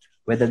on,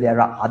 whether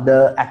there are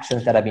other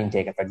actions that are being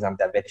taken. For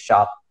example, very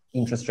sharp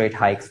interest rate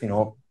hikes,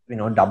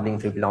 doubling,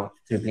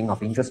 tripling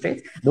of interest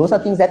rates. Those are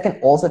things that can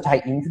also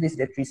tie into this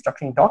debt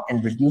restructuring talk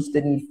and reduce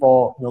the need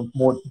for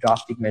more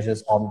drastic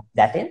measures on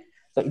that end.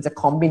 So it's a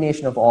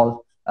combination of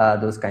all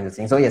those kinds of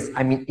things. So yes,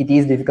 I mean, it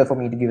is difficult for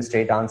me to give a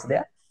straight answer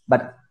there,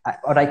 but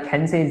what I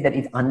can say is that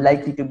it's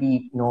unlikely to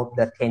be,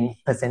 the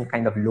 10%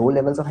 kind of low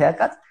levels of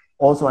haircuts,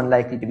 also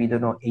unlikely to be the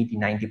 80,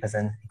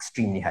 90%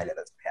 extremely high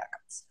levels of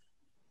haircuts.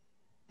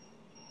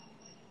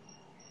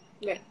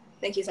 Right.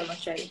 Thank you so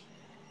much, Chayu.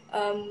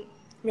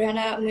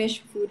 Rehana,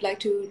 Umesh, if you would like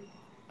to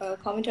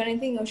comment on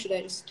anything, or should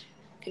I just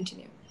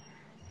continue?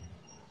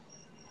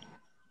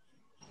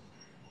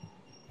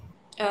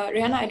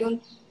 Rehana,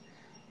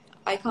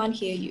 I can't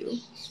hear you.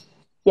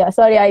 Yeah,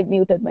 sorry, I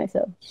muted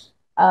myself.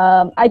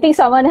 I think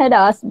someone had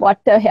asked what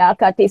a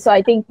haircut is, so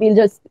I think we'll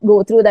just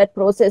go through that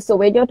process. So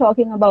when you're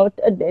talking about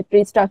a debt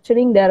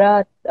restructuring, there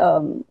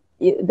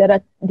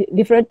are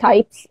different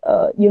types,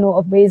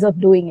 of ways of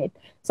doing it.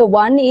 So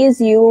one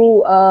is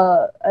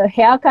a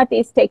haircut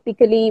is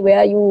technically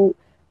where you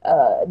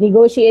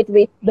negotiate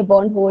with the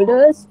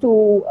bondholders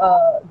to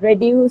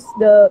reduce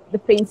the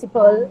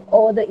principal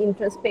or the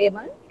interest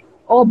payment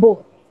or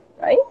both,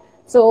 right?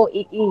 So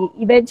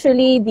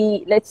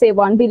eventually, let's say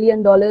 $1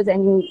 billion,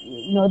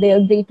 and they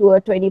agree to a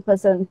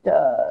 20%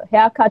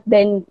 haircut,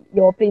 then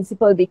your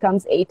principal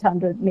becomes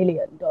 $800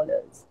 million.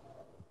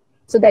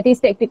 So that is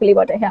technically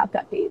what a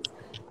haircut is.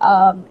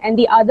 And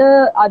the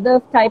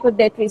other type of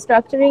debt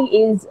restructuring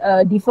is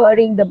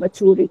deferring the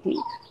maturity.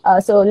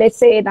 So let's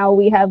say now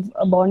we have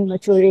a bond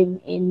maturing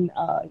in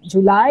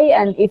July,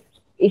 and if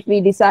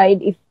we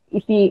decide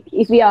if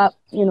we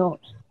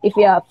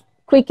are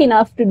quick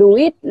enough to do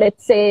it,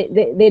 let's say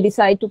they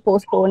decide to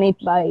postpone it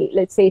by,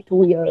 let's say,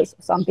 2 years,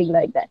 something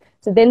like that.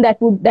 So then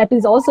that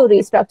is also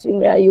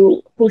restructuring, where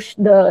you push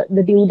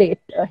the due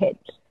date ahead.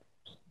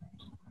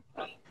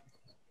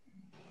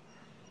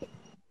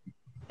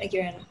 Thank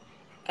you, Rehana.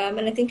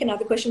 And I think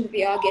another question that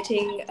we are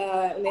getting,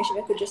 Umesh,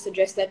 if I could just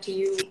address that to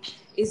you,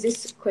 is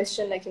this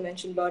question, like you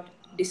mentioned, about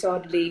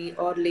disorderly,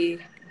 orderly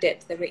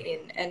debt that we're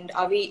in? And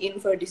are we in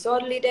for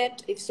disorderly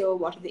debt? If so,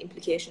 what are the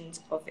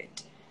implications of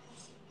it?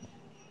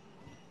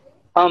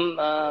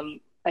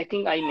 I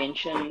think I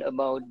mentioned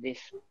about this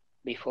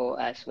before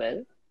as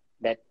well,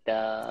 that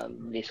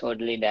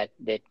disorderly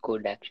debt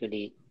could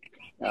actually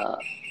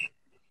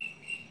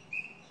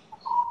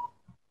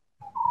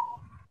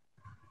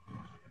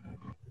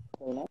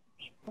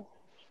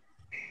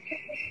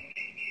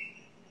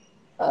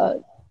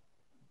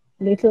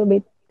little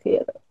bit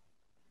clearer.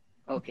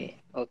 Okay.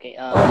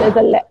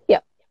 Yeah.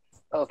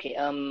 Okay.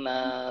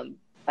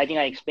 I think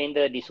I explained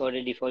the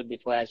disorderly default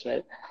before as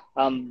well.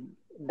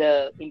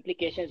 The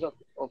implications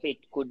of it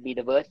could be,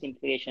 the worst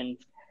implications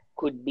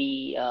could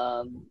be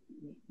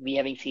we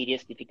having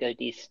serious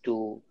difficulties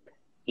to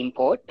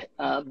import.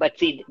 But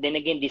see, then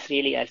again, this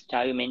really, as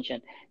Chayu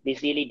mentioned,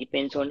 this really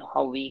depends on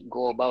how we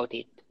go about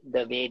it,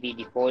 the way we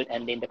default,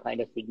 and then the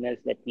kind of signals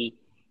that we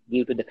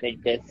give to the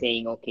creditors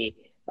saying, okay,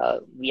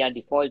 we are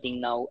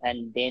defaulting now,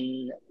 and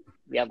then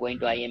we are going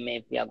to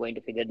IMF, we are going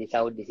to figure this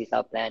out, this is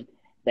our plan,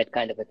 that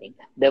kind of a thing.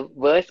 The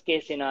worst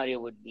case scenario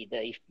would be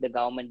if the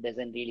government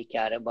doesn't really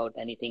care about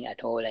anything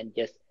at all and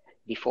just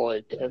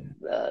default.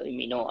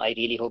 I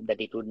really hope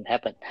that it wouldn't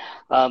happen.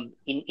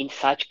 In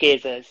such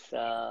cases,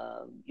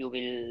 you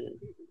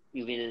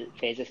will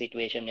face a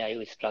situation where you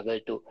will struggle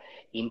to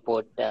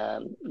import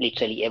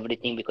literally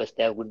everything, because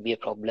there would be a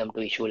problem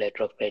to issue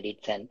letter of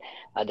credits and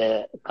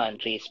other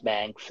countries'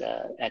 banks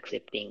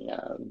accepting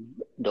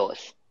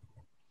those.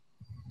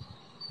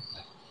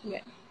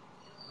 Yeah.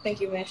 Thank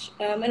you, Umesh.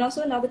 And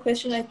also another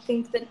question I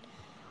think that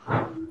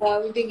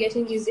we've been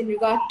getting is in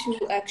regard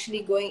to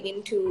actually going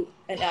into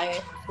an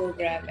IMF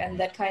program, and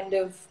that kind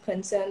of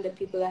concern that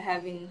people are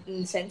having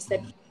in the sense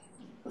that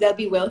there'll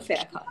be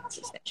welfare cuts,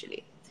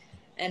 essentially.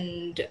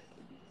 And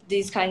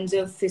these kinds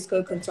of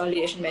fiscal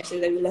consolidation measures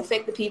that will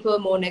affect the people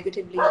more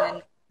negatively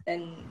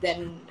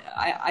than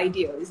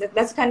ideal.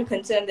 That's the kind of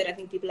concern that I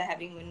think people are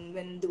having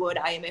when the word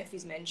IMF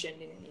is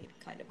mentioned in any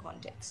kind of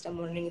context. I'm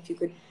wondering if you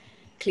could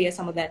clear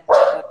some of that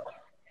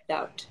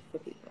doubt for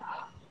people.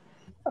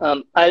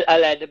 I'll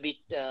add a bit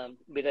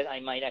because I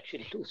might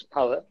actually lose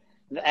power,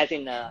 as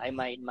in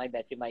my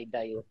battery might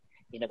die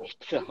in a bit.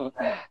 So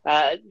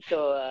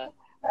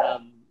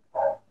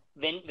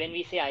when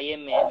we say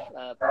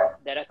IMF,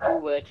 there are two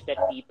words that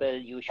people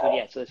usually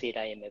associate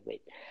IMF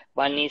with.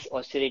 One is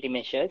austerity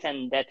measures,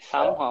 and that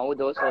somehow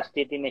those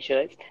austerity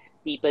measures,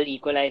 people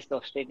equalize the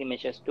austerity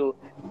measures to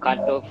cut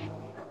off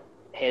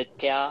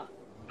healthcare,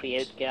 free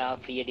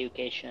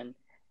education,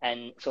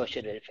 and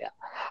social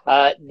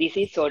welfare. This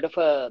is sort of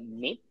a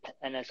myth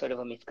and a sort of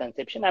a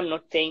misconception. I'm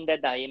not saying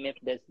that the IMF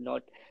does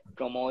not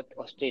promote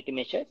austerity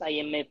measures.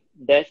 IMF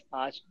does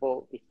ask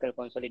for fiscal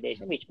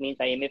consolidation, which means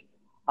IMF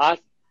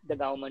asks the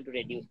government to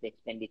reduce the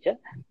expenditure,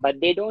 but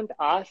they don't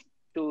ask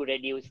to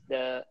reduce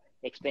the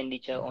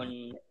expenditure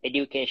on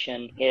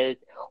education, health,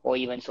 or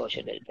even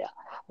social welfare.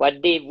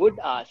 What they would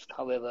ask,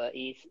 however,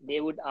 is they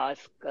would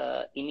ask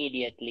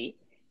immediately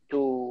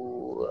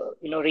to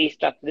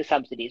restructure the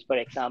subsidies. For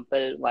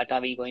example, what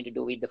are we going to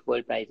do with the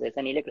fuel prices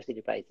and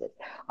electricity prices?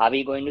 Are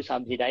we going to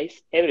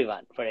subsidize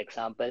everyone? For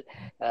example,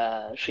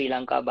 Sri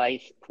Lanka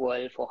buys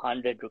fuel for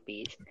 100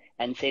 rupees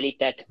and sell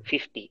it at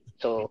 50.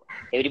 So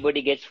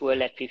everybody gets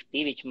fuel at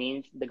 50, which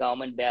means the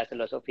government bears a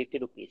loss of 50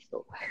 rupees.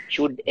 So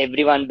should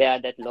everyone bear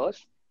that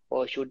loss,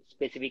 or should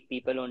specific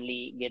people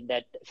only get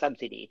that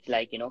subsidy? It's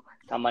like,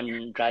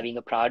 someone driving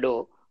a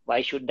Prado,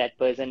 why should that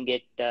person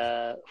get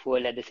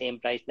fuel at the same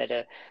price that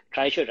a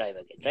Trishaw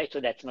driver gets, right? So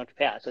that's not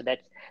fair. So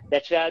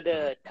that's where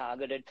the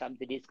targeted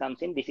subsidies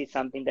comes in. This is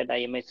something that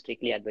IMF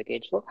strictly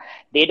advocates for.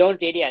 They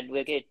don't really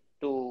advocate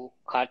to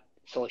cut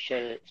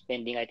social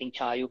spending. I think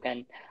Chayu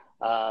can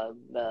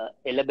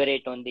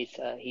elaborate on this.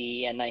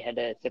 He and I had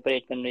a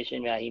separate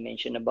conversation where he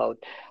mentioned about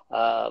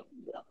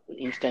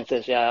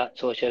instances where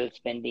social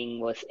spending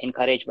was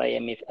encouraged by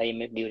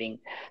IMF during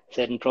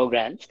certain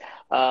programs.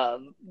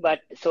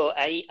 But so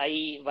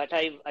I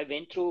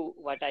went through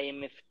what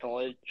IMF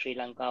told Sri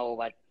Lanka, or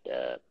what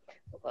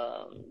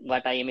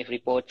IMF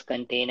reports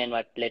contain and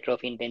what letter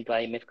of intent to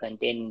IMF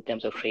contain in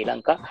terms of Sri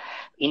Lanka.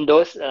 In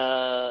those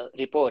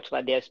reports,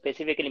 what they have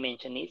specifically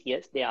mentioned is,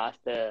 yes, they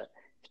asked the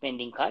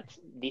spending cuts.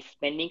 These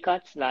spending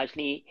cuts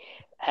largely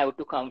have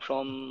to come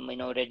from,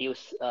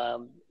 reduce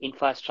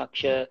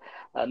infrastructure,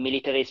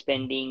 military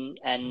spending,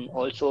 and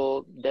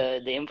also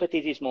the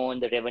emphasis is more on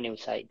the revenue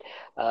side.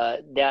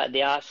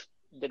 They ask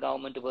the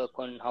government to work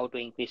on how to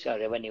increase our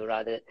revenue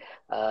rather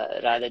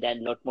than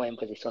a lot more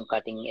emphasis on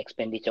cutting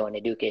expenditure on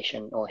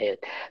education or health.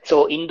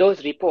 So in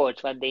those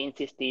reports, what they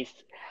insist is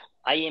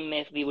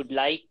IMF, we would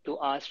like to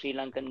ask Sri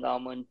Lankan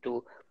government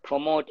to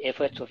promote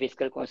efforts for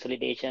fiscal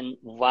consolidation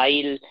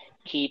while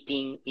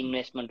keeping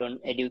investment on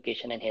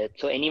education and health.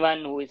 So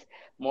anyone who is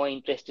more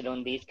interested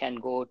on this can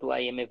go to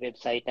IMF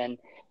website and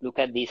look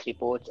at these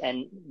reports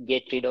and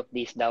get rid of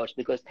these doubts,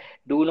 because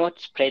do not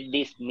spread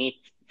this myth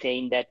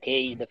saying that,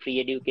 hey, the free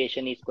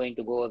education is going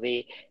to go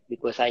away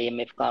because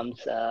IMF comes,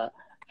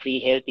 free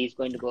health is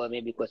going to go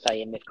away because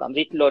IMF comes.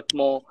 It's a lot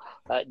more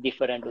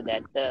different to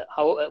that.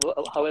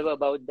 However,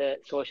 about the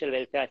social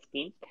welfare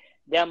schemes,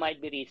 there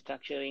might be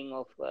restructuring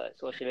of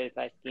social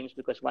welfare schemes,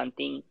 because one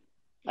thing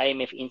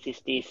IMF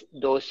insists is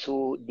those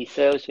who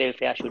deserve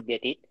welfare should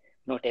get it.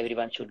 Not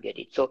everyone should get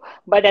it. So,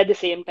 but at the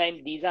same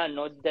time, these are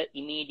not the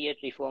immediate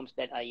reforms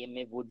that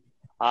IMF would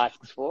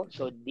asks for.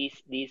 So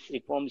these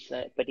reforms,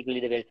 particularly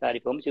the welfare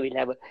reforms, you will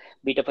have a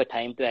bit of a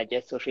time to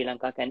adjust. So Sri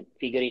Lanka can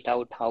figure it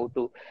out how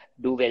to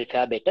do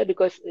welfare better,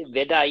 because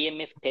whether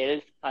IMF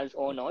tells us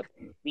or not,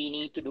 we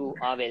need to do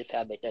our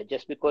welfare better.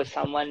 Just because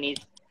someone is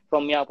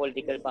from your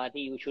political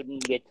party, you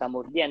shouldn't get some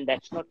of the, and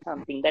that's not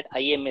something that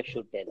IMF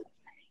should tell us.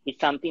 It's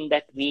something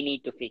that we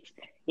need to fix.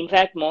 In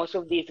fact, most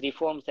of these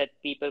reforms that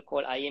people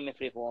call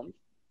IMF reforms,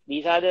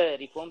 these are the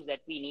reforms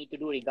that we need to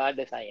do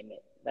regardless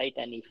IMF, right?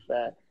 And if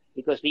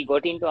because we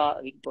got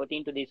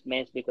into this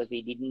mess because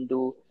we didn't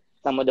do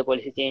some of the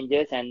policy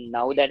changes, and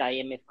now that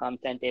IMF comes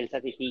and tells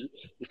us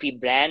if we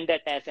brand that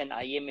as an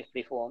IMF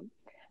reform,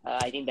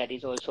 I think that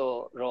is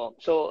also wrong.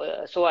 So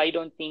I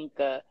don't think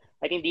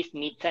I think these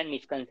myths and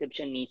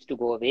misconception needs to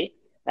go away,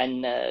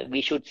 and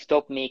we should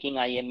stop making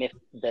IMF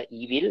the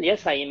evil.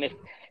 Yes, IMF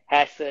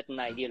has certain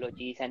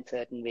ideologies and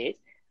certain ways.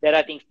 There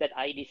are things that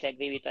I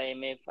disagree with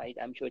IMF.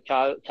 I'm sure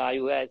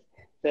Chayu has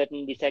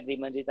certain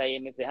disagreements with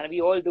IMF. Rehana, we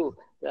all do.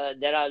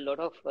 There are a lot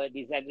of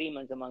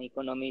disagreements among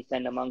economists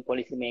and among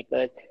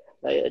policymakers,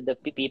 the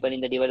people in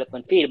the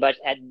development field. But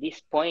at this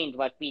point,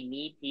 what we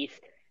need is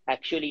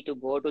actually to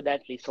go to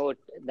that resort,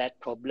 that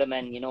problem,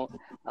 and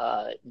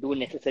do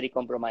necessary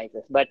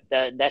compromises. But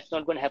that's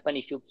not going to happen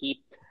if you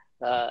keep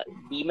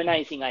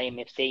demonizing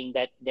IMF, saying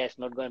that there's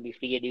not going to be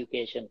free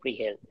education, free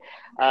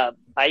health.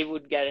 I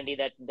would guarantee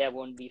that there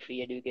won't be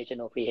free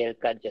education or free health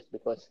cut just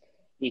because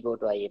we go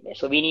to IMF.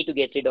 So we need to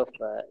get rid of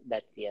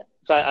that fear.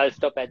 So I'll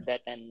stop at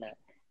that, and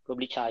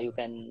probably Chayu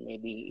can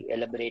maybe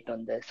elaborate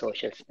on the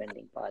social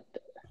spending part.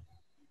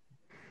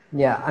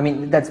 Yeah, I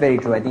mean, that's very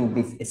true. I think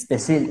this,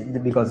 especially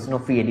because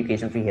free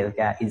education, free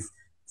healthcare is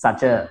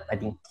such a, I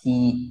think,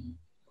 key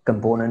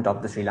component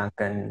of the Sri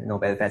Lankan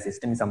welfare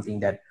system, is something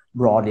that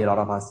broadly a lot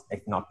of us,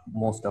 if not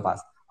most of us,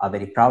 are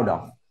very proud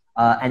of.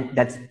 And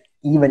that's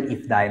even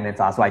if the IMF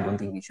are, so I don't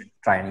think we should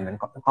try and even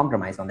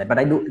compromise on that. But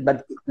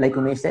like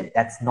Umesh said,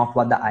 that's not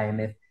what the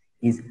IMF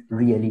is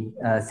really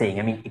saying.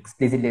 I mean,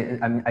 explicitly,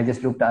 I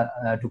just took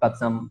up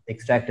some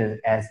extractors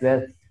as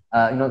well.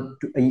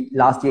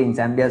 Last year in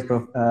Zambia's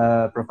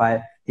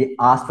profile, they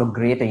asked for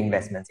greater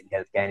investments in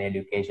healthcare and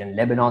education.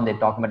 Lebanon, they're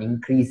talking about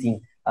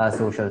increasing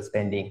social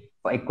spending.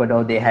 For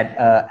Ecuador, they had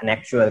an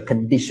actual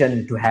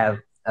condition to have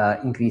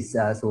increased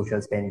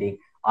social spending.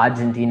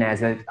 Argentina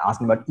as well,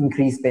 asking about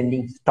increased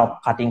spending,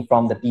 stop cutting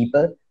from the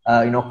people,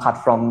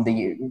 cut from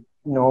the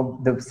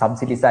the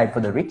subsidy side for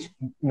the rich,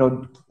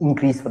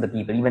 increase for the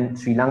people. Even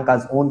Sri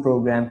Lanka's own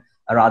program,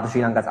 or rather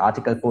Sri Lanka's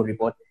Article 4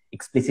 report,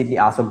 explicitly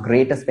asks for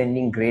greater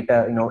spending,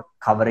 greater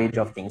coverage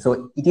of things.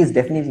 So it is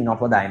definitely not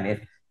what the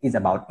IMF is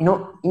about.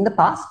 In the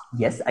past,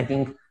 yes, I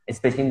think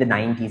especially in the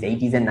 90s,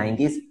 80s and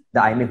 90s, the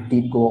IMF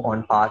did go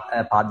on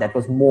a path that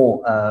was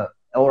more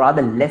or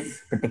rather less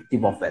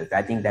protective of wealth.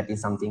 I think that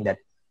is something that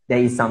there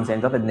is some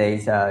sense of, and there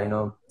is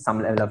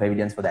some level of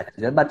evidence for that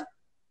as well. But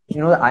the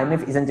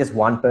IMF isn't just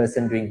one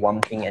person doing one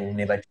thing and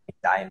never change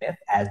the IMF.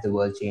 As the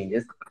world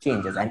changes,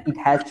 and it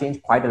has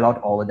changed quite a lot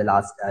over the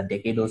last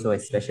decade or so,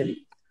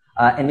 especially.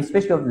 And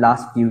especially over the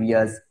last few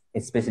years,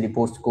 especially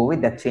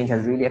post-COVID, that change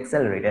has really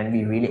accelerated, and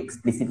we really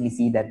explicitly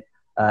see that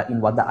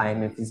in what the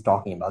IMF is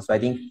talking about. So I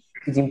think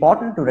it's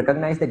important to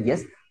recognize that,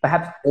 yes,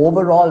 perhaps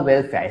overall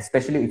welfare,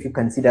 especially if you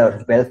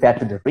consider welfare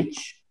to the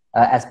rich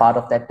as part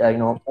of that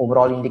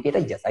overall indicator,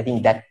 yes, I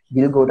think that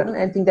will go down, and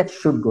I think that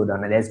should go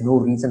down. And there's no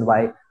reason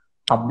why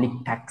public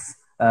tax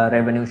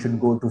revenue should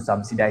go to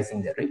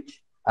subsidizing the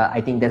rich. I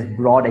think there's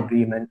broad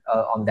agreement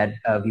on that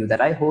view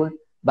that I hold.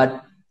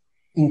 But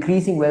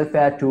increasing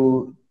welfare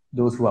to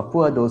those who are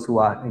poor, those who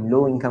are in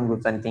low income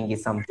groups, I think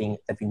is something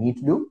that we need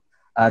to do,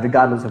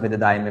 regardless of whether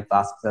the IMF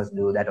asks us to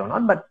do that or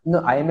not. But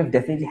IMF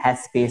definitely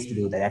has space to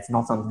do that. That's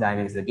not something the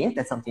IMF is against.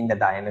 That's something that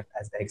the IMF,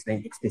 as I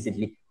explained,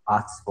 explicitly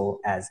asks for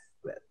as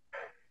well.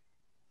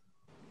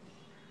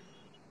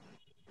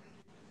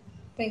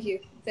 Thank you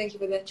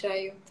for that,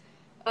 Chayu.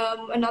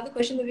 Another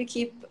question that we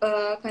keep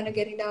kind of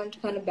getting down to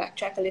kind of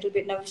backtrack a little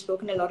bit. Now we've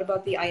spoken a lot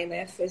about the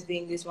IMF as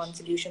being this one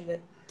solution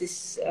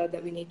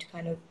that we need to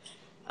kind of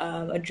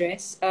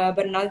address.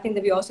 But another thing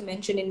that we also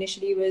mentioned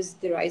initially was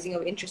the rising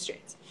of interest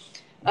rates.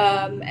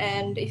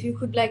 And if you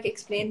could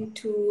explain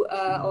to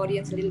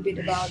audience a little bit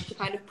about the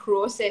kind of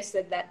process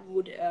that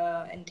would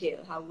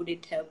entail. How would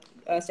it help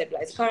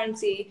stabilize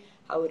currency?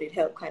 How would it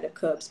help kind of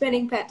curb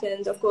spending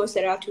patterns? Of course,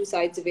 there are two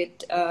sides of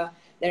it.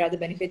 There are the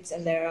benefits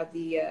and there are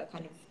the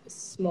kind of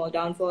small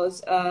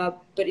downfalls. But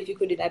if you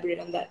could elaborate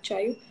on that,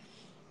 Chayu.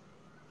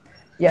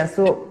 Yeah,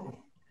 so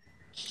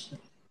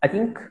I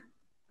think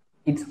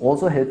it's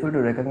also helpful to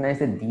recognize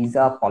that these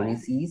are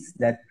policies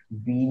that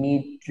we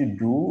need to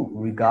do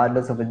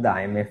regardless of whether the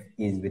IMF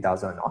is with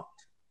us or not.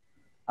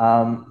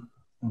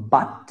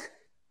 But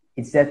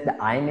it's that the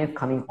IMF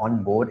coming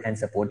on board and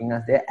supporting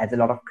us there adds a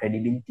lot of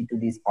credibility to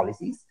these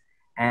policies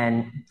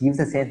and gives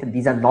a sense that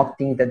these are not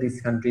things that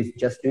this country is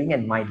just doing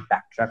and might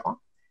backtrack on.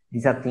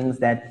 These are things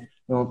that,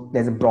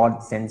 there's a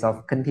broad sense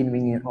of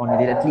continuing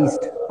on it at least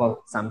for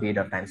some period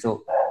of time.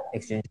 So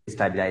exchange rate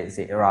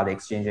stability, or rather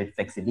exchange rate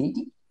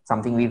flexibility,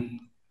 something we've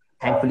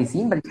thankfully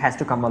seen, but it has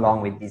to come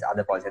along with these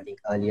other policies. I think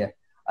earlier,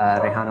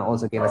 Rehana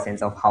also gave a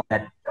sense of how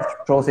that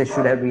process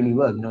should have really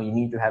worked. You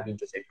need to have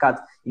interest rate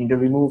cuts. You need to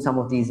remove some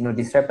of these,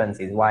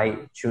 discrepancies. Why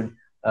should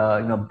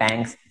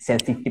banks sell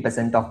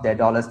 50% of their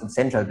dollars to the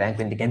central bank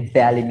when they can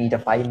barely meet a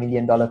 $5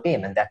 million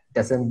payment? That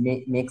doesn't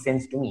make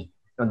sense to me.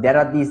 There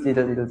are these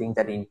little things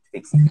that we need to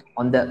fix.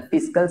 On the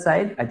fiscal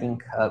side, I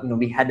think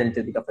we had a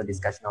little bit of a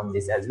discussion on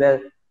this as well.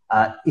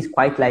 It's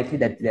quite likely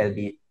that there'll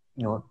be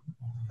an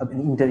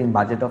interim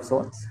budget of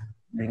sorts,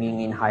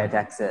 bringing in higher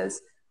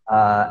taxes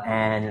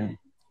and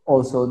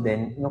also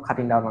then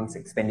cutting down on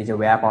expenditure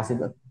where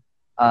possible.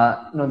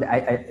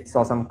 I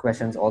saw some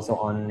questions also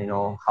on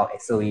how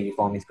SOE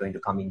reform is going to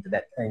come into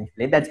that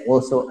play. That's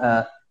also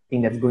a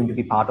thing that's going to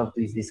be part of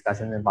this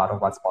discussion and part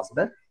of what's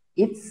possible.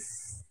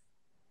 It's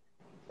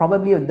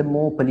probably the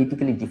more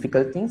politically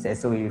difficult things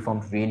SOE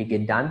reform to really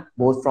get done,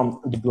 both from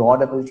the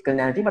broader political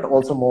narrative, but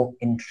also more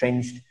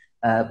entrenched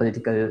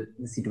political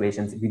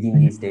situations within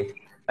these state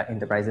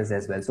enterprises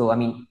as well. So, I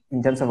mean,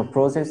 in terms of a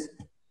process,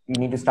 we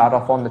need to start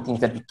off on the things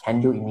that we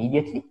can do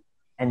immediately,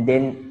 and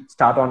then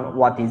start on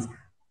what is,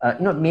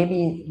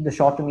 maybe the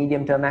short to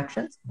medium term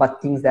actions,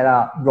 but things that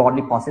are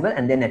broadly possible,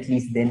 and then at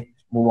least then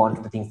move on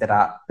to the things that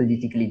are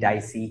politically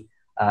dicey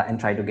and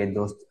try to get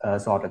those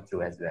sorted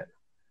through as well.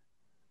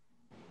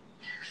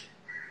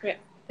 Yeah,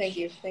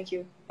 thank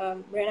you.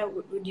 Rehana,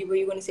 were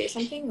you going to say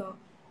something? Or?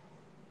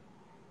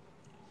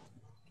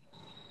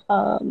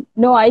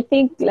 No, I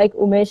think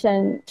Umesh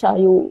and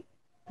Chayu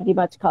pretty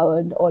much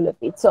covered all of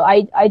it. So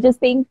I just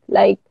think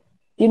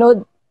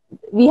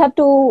we have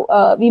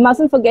to, we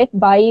mustn't forget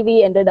why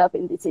we ended up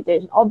in this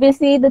situation.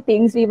 Obviously, the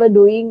things we were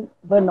doing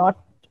were not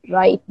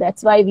right.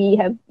 That's why we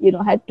have,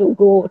 had to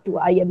go to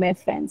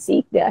IMF and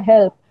seek their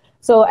help.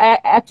 So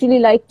actually,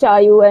 like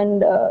Chayu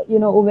and,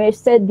 Umesh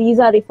said, these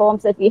are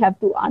reforms that we have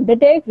to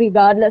undertake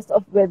regardless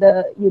of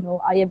whether,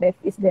 IMF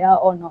is there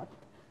or not.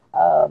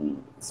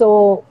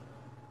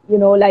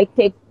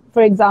 Take,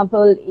 for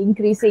example,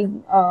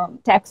 increasing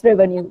tax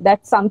revenue.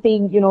 That's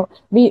something,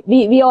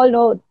 we all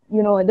know,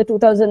 the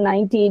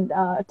 2019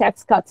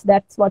 tax cuts,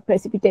 that's what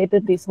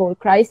precipitated this whole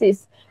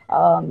crisis.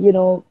 Our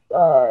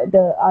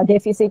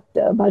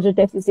budget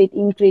deficit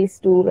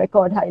increased to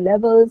record high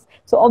levels.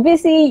 So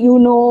obviously,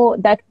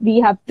 that we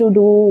have to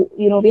do,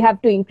 we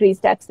have to increase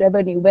tax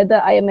revenue, whether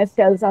IMF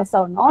tells us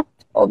or not,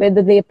 or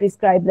whether they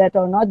prescribe that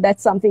or not,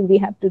 that's something we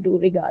have to do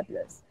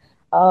regardless.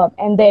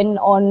 And then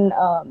on,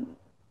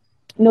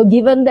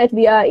 given that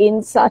we are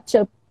in such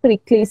a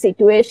prickly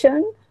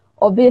situation,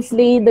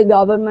 obviously the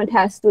government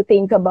has to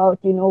think about,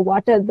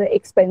 what are the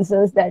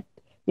expenses that,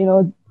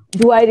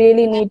 do I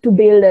really need to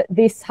build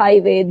this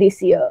highway this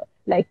year?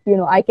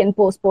 I can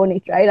postpone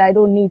it, right? I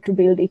don't need to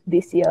build it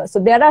this year. So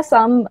there are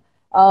some,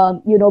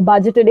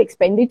 budgeted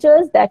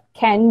expenditures that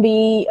can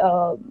be,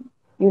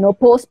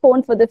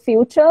 postponed for the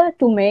future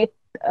to make,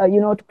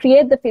 to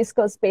create the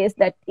fiscal space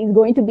that is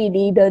going to be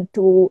needed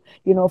to,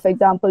 for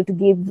example, to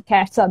give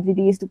cash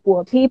subsidies to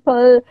poor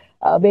people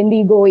when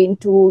we go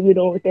into,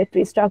 debt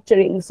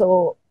restructuring.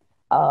 So,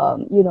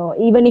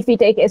 even if we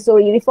take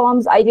SOE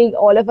reforms, I think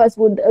all of us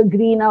would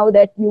agree now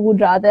that you would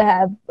rather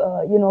have,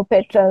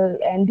 petrol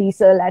and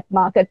diesel at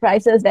market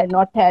prices than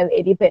not have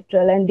any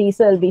petrol and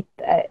diesel with,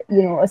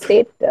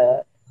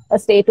 a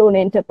state-owned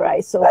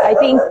enterprise. So I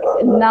think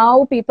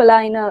now people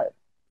are in a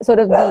sort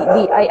of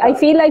I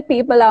feel like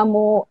people are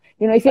more,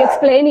 if you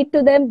explain it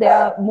to them, they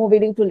are more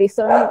willing to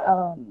listen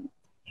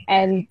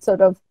and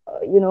sort of,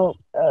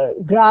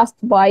 grasp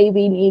why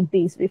we need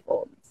these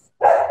reforms.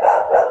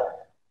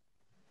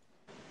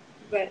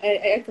 But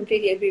I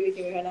completely agree with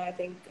you, Rehana. I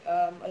think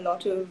a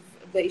lot of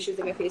the issues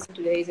that we're facing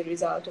today is a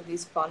result of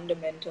these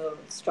fundamental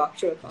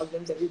structural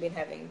problems that we've been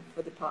having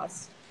for the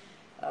past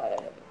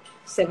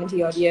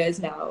 70 odd years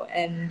now.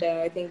 And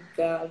I think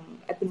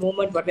at the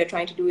moment, what we're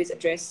trying to do is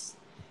address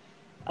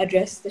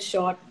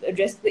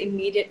the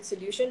immediate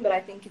solution. But I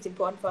think it's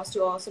important for us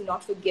to also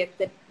not forget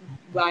that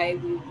why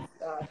we've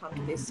come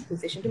to this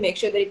position, to make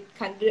sure that it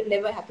kind of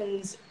never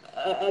happens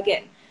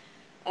again.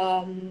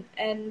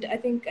 And I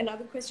think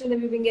another question that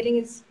we've been getting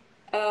is,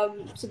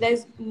 so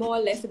there's more or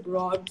less a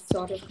broad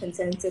sort of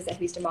consensus, at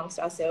least amongst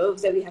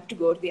ourselves, that we have to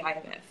go to the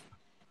IMF.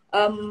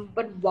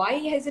 But why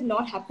has it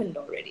not happened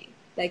already?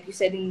 Like you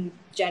said, in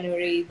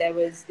January, there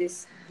was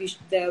this,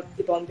 the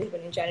bond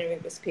payment in January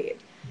was paid.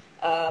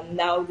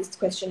 Now this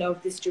question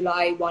of this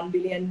July 1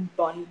 billion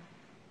bond,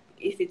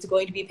 if it's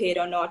going to be paid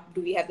or not,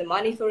 do we have the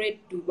money for it?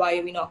 Why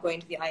are we not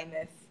going to the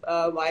IMF?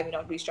 Why are we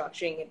not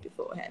restructuring it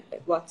beforehand?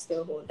 Like, what's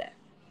the hold there?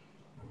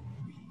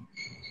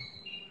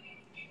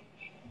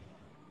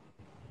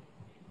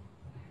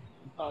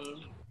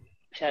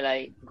 Shall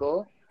I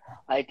go?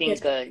 I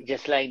think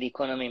just like the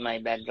economy, my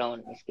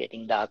background is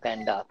getting darker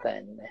and darker,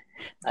 and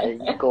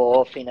I'll go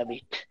off in a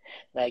bit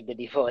like the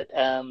default.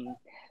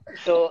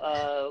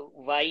 So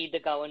why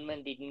the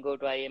government didn't go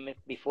to IMF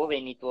before,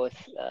 when it was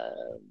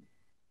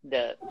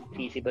the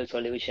feasible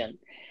solution,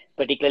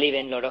 particularly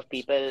when a lot of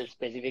people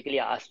specifically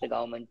asked the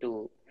government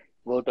to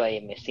go to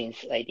IMF,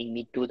 since I think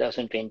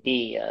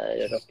mid-2020, a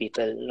lot of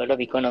people, a lot of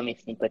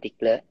economists in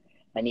particular,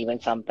 and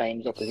even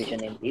sometimes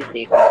opposition MPs,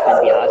 they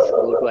constantly ask,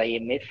 go to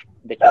IMF,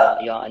 but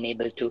you're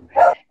unable to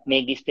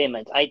make these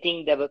payments. I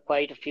think there were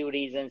quite a few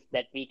reasons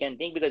that we can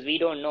think, because we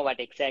don't know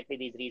what exactly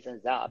these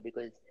reasons are,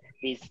 because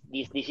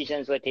these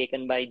decisions were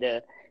taken by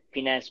the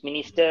finance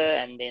minister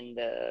and then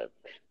the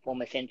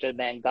former central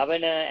bank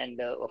governor and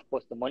of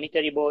course the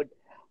monetary board.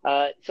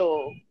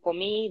 So for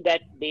me,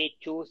 that they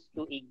choose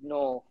to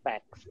ignore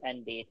facts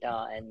and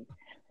data and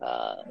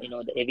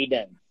the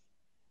evidence,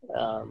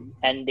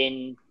 and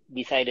then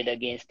decided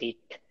against it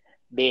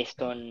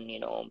based on,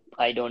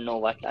 I don't know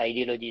what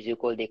ideologies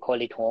they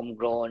call it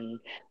homegrown,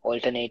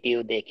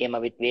 alternative. They came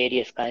up with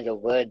various kinds of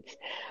words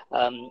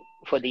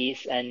for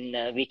these, and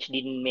which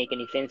didn't make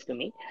any sense to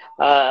me.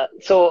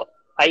 So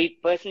I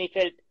personally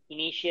felt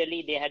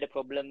initially they had a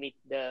problem with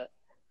the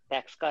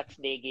tax cuts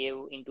they gave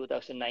in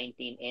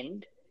 2019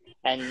 end,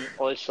 and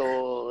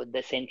also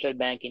the central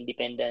bank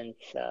independence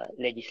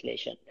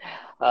legislation.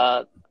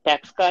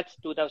 Tax cuts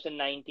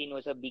 2019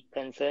 was a big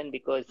concern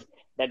because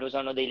that was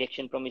one of the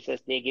election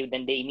promises they gave.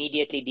 Then they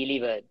immediately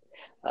delivered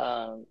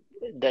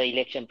the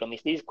election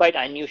promise. This is quite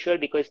unusual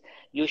because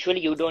usually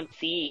you don't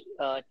see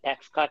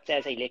tax cuts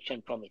as an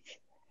election promise,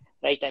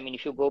 right? I mean,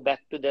 if you go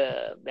back to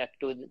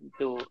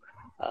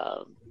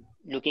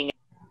looking at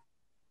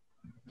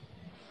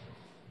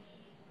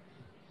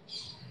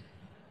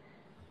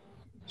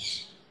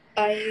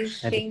I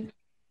think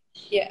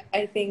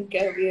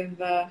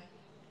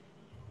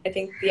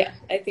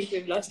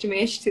we've lost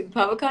Umesh to the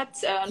power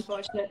cuts,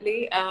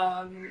 unfortunately. Why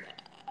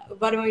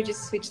don't we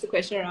just switch the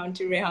question around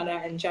to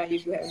Rehana and Chayu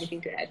if you have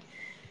anything to add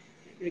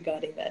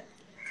regarding that?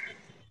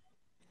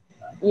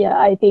 Yeah,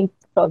 I think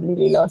probably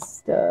we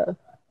lost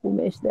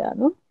Umesh there,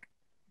 no?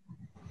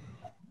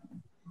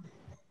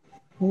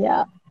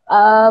 Yeah.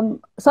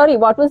 Sorry,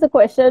 what was the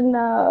question?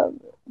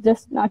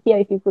 Just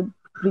Naqiya, if you could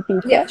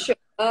repeat. Yeah, sure.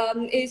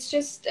 It's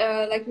just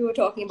like we were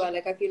talking about,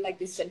 like I feel like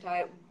this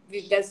entire,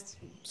 there's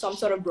some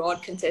sort of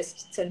broad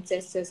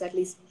consensus at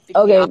least.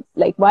 Okay,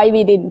 like why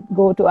we didn't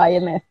go to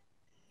IMF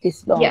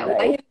this long, yeah, right?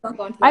 why have not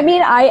gone to I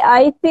mean,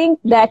 I think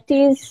that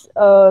is,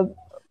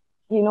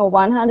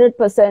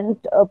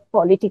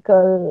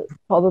 100%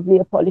 probably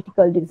a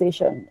political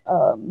decision,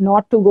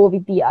 not to go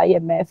with the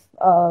IMF.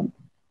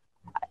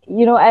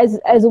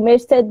 As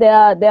Umesh said,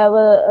 there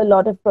were a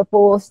lot of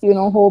proposed,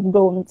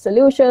 homegrown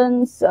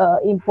solutions,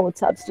 import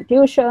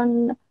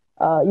substitution.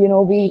 We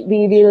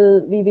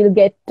will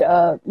get,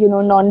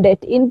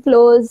 non-debt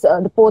inflows.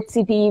 The port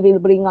city will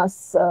bring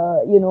us,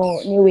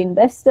 new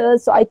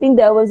investors. So I think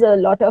there was a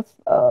lot of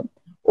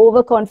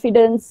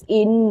overconfidence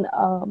in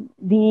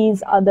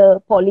these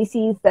other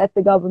policies that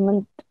the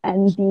government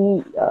and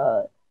the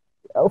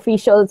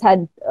officials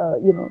had,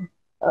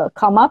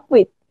 come up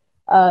with.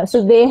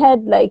 So they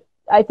had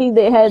I think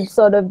they had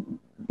sort of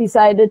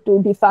decided to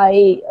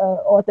defy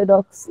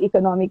orthodox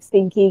economics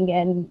thinking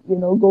and,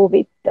 go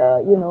with,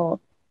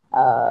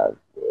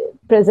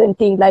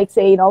 presenting, like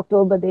say in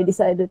October, they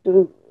decided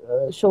to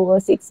show a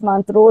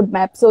 6-month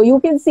roadmap. So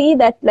you can see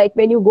that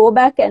when you go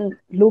back and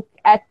look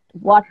at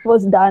what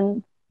was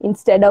done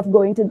instead of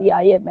going to the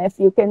IMF,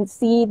 you can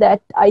see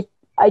that I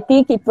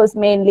think it was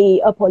mainly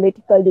a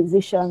political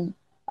decision,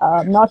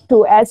 not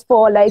to, as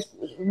for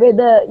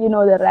whether,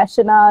 the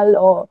rationale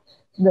or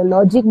the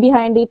logic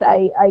behind it,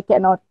 I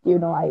cannot,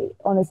 I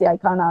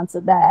can't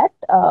answer that.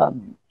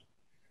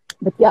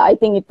 But yeah, I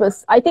think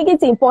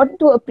it's important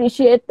to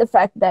appreciate the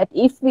fact that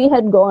if we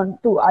had gone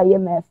to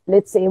IMF,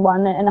 let's say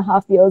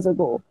 1.5 years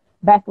ago,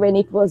 back when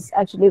it was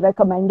actually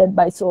recommended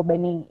by so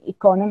many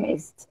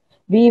economists,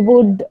 we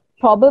would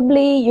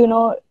probably,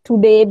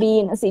 today be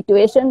in a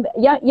situation,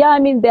 I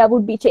mean, there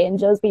would be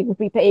changes, we would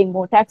be paying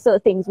more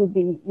taxes, things would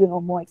be,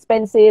 more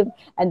expensive,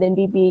 and then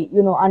we'd be,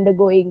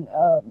 undergoing,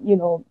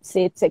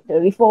 state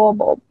sector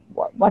reform or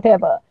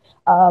whatever.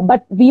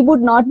 But we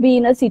would not be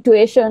in a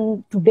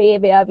situation today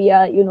where we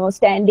are,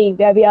 standing,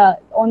 where we are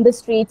on the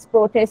streets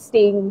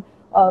protesting,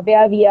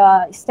 where we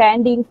are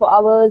standing for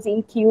hours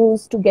in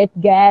queues to get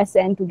gas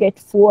and to get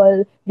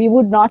fuel. We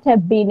would not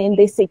have been in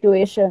this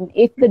situation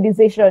if the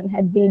decision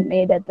had been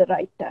made at the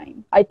right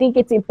time. I think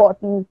it's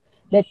important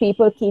that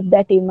people keep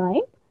that in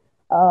mind.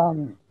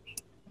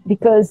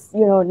 Because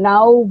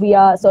now we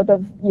are sort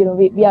of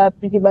we are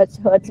pretty much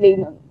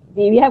hurtling.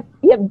 We have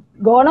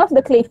gone off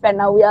the cliff and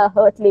now we are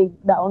hurtling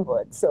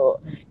downwards.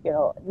 So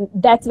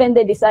that's when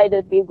they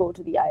decided we go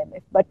to the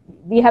IMF. But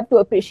we have to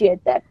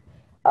appreciate that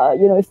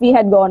if we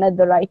had gone at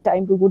the right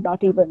time, we would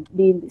not even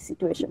be in this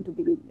situation to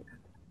begin with.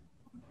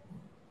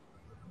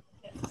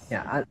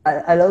 Yeah,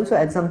 I'll also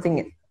add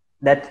something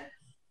that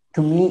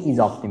to me is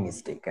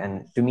optimistic,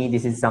 and to me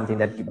this is something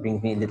that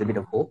brings me a little bit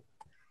of hope,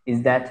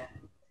 is that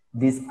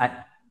this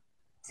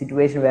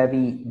situation where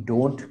we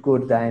don't go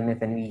to the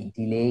IMF and we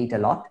delay it a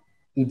lot,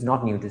 it's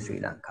not new to Sri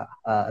Lanka.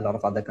 A lot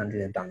of other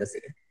countries have done the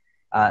same.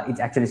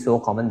 It's actually so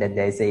common that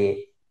there's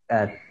a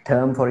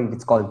term for it.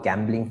 It's called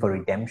gambling for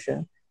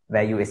redemption,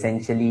 where you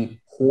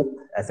essentially hope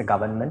as a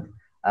government,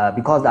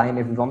 because the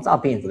IMF reforms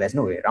are painful, there's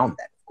no way around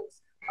that, of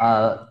course,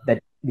 that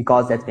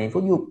because that's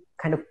painful, you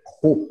kind of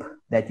hope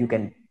that you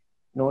can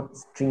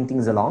string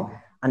things along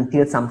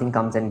until something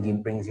comes and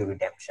brings you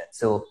redemption.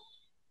 So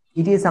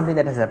it is something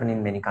that has happened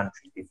in many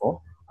countries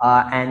before.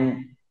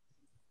 And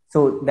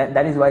so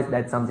that is why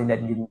that's something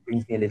that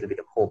brings me a little bit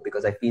of hope,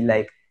 because I feel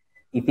like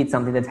if it's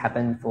something that's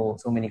happened for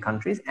so many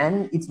countries,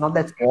 and it's not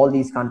that all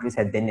these countries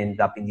had then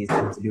ended up in this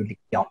absolutely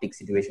chaotic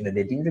situation that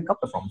they didn't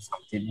recover from.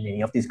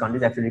 Many of these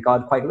countries actually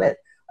recovered quite well.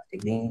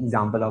 Take the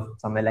example of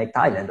somewhere like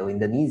Thailand or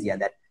Indonesia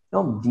that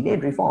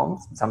delayed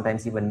reforms,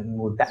 sometimes even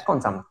moved back on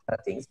some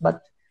things,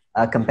 but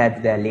compared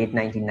to their late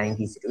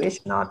 1990s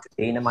situation, are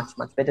today in a much,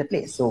 much better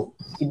place. So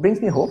it brings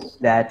me hope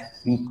that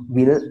we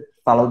will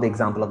follow the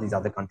example of these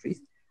other countries,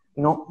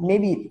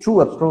 maybe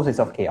through a process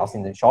of chaos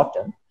in the short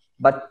term,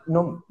 but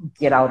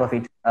get out of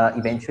it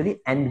eventually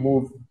and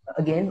move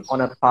again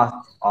on a path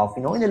of,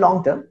 in the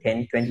long term,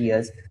 10, 20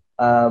 years,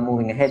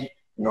 moving ahead,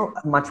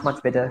 much,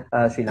 much better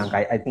Sri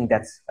Lanka. I think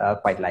that's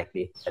quite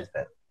likely as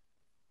well.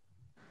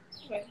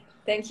 Right.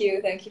 Thank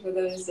you for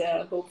those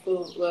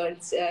hopeful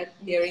words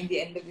nearing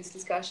the end of this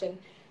discussion.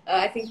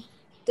 I think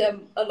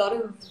a lot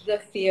of the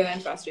fear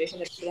and frustration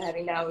that people are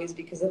having now is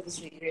because of the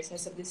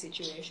seriousness of the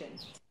situation.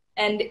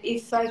 And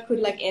if I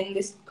could end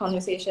this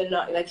conversation,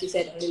 like you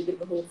said, on a little bit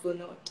of a hopeful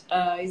note,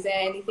 is there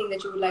anything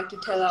that you would like to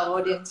tell our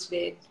audience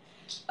today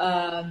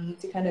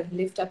to kind of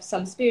lift up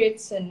some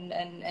spirits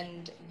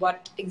and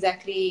what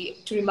exactly,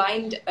 to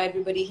remind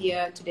everybody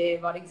here today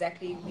what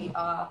exactly we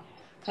are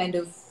kind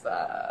of,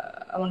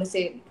 I want to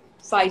say,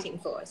 fighting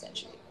for,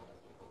 essentially?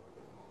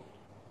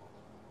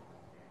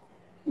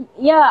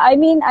 Yeah, I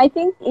mean, I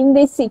think in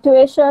this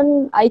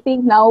situation, I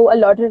think now a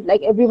lot of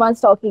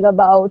everyone's talking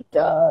about,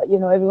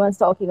 everyone's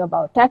talking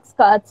about tax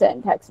cuts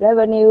and tax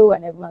revenue,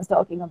 and everyone's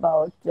talking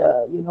about,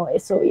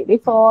 SOE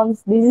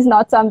reforms. This is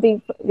not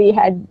something we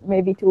had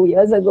maybe 2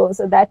 years ago.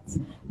 So that's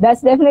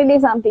definitely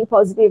something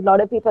positive. A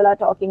lot of people are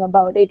talking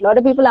about it. A lot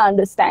of people are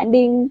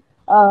understanding,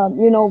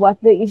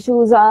 what the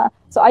issues are.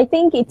 So I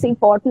think it's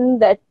important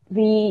that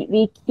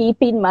we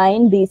keep in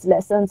mind these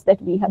lessons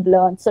that we have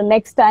learned. So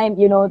next time,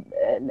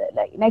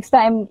 next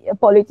time a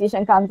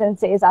politician comes and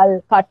says,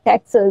 I'll cut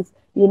taxes,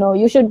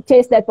 you should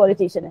chase that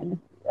politician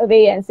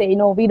away and say,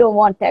 we don't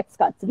want tax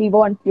cuts. We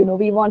want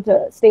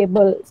a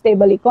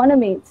stable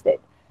economy instead.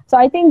 So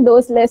I think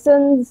those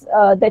lessons,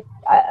 the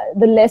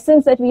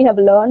lessons that we have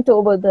learned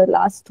over the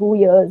last 2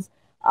 years,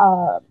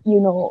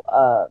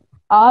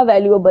 are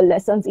valuable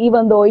lessons,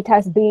 even though it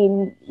has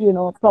been,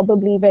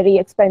 probably very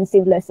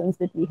expensive lessons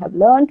that we have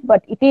learned,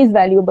 but it is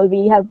valuable.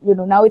 We have,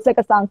 now it's like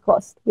a sunk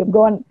cost. We've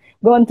gone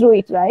through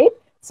it, right?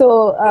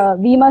 So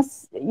we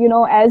must,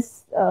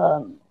 as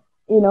a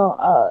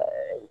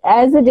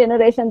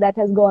generation that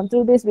has gone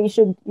through this, we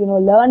should,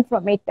 learn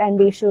from it, and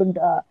we should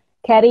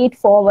carry it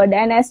forward.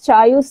 And as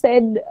Chayu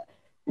said,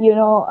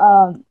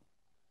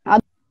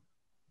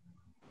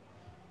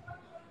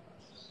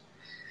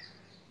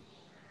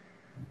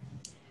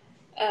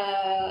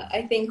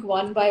 I think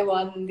one by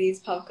one,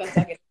 these podcasts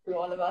are getting through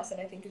all of us,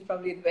 and I think it's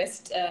probably the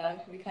best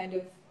we kind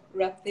of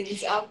wrap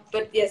things up.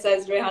 But yes,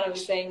 as Rehana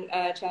was saying,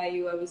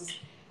 Chayu,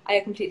 I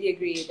completely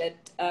agree that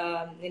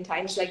in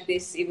times like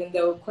this, even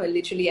though quite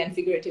literally and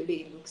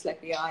figuratively it looks like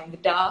we are in the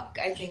dark,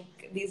 I think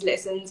these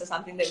lessons are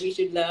something that we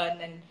should learn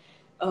and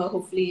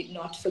hopefully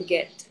not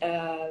forget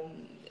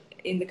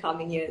in the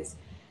coming years.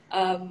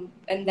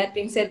 And that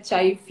being said,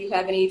 Chayu, if you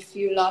have any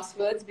few last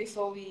words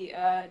before we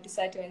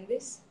decide to end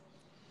this?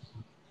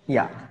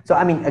 Yeah. So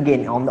I mean,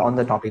 again, on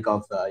the topic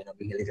of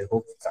being a little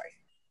hopeful.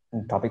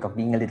 Topic of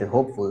being a little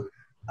hopeful.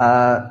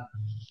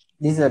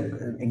 This is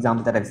an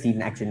example that I've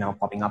seen actually now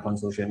popping up on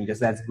social media.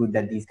 So that's good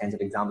that these kinds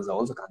of examples are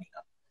also coming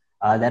up.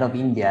 That of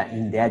India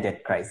in their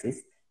debt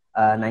crisis,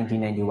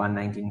 1991,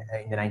 in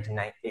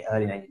the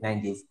early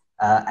 1990s.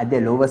 At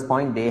their lowest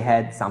point, they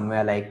had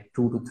somewhere like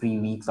 2 to 3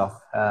 weeks of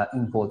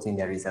imports in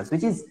their reserves,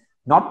 which is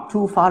not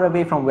too far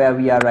away from where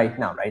we are right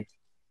now, right?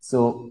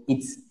 So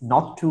it's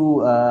not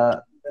too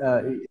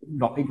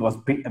it was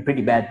a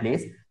pretty bad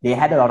place. They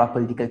had a lot of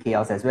political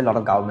chaos as well, a lot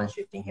of government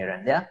shifting here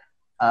and there.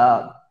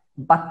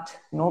 But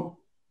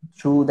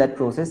through that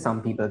process,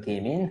 some people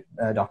came in,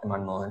 Dr.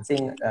 Manmohan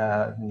Singh,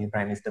 new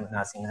Prime Minister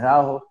Narsingh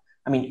Rao.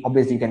 I mean,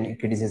 obviously, you can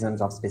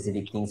criticisms of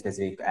specific things,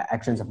 specific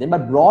actions of them,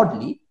 but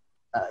broadly,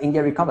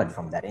 India recovered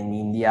from that. And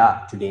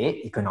India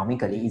today,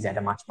 economically, is at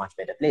a much, much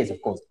better place.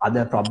 Of course,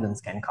 other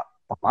problems can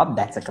pop up.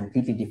 That's a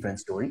completely different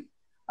story.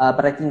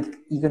 But I think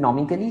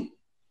economically,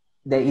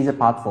 there is a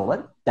path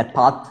forward. That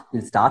path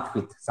will start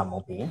with some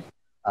more pain.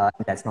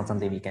 That's not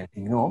something we can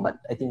ignore, but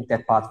I think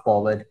that path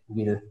forward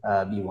will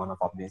be one of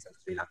optimism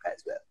of Sri Lanka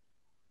as well.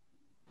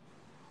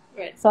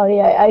 Right. Sorry,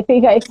 I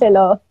think I fell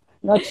off.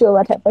 Not sure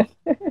what happened.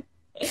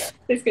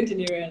 Please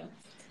continue, Rehana.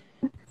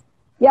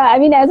 Yeah, I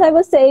mean, as I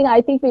was saying,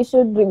 I think we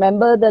should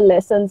remember the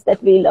lessons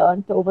that we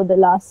learned over the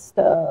last,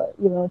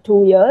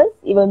 2 years,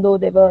 even though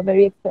they were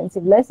very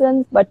expensive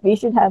lessons. But we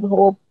should have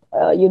hope.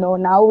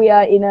 Now we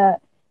are in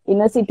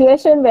a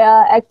situation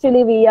where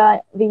actually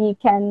we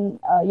can,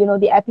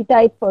 the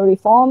appetite for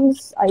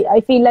reforms. I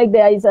feel like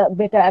there is a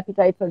better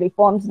appetite for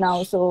reforms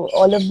now. So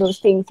all of those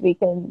things we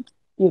can,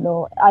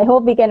 I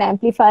hope we can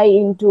amplify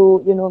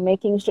into,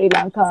 making Sri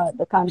Lanka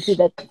the country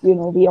that,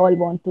 we all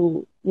want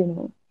to,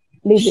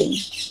 live in.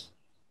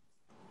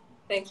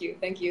 Thank you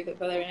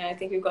for that. And I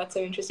think we've got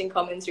some interesting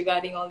comments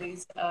regarding all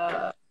these,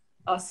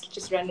 us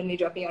just randomly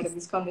dropping out of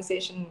this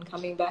conversation and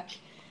coming back.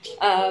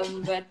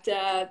 But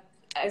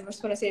I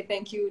just want to say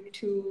thank you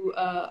to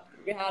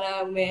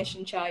Rehana, Umesh,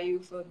 and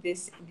Chayu for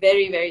this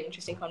very, very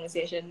interesting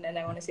conversation. And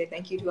I want to say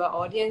thank you to our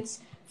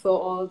audience for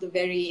all the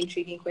very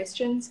intriguing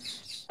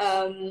questions.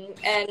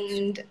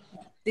 And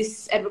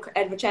this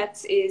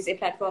AdvoChats is a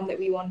platform that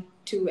we want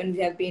to, and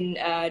we have been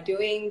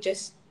doing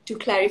just to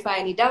clarify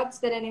any doubts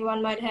that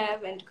anyone might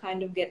have and to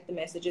kind of get the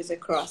messages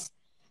across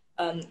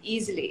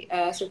easily.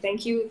 So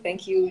thank you,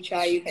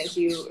 Chayu, thank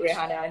you,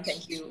 Rehana, and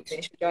thank you,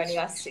 Umesh, for joining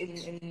us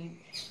in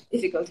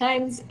difficult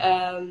times.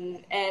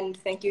 And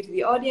thank you to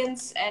the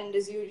audience. And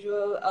as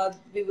usual,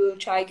 we will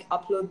try to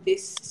upload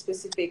this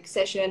specific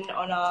session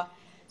on our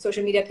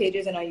social media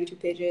pages and our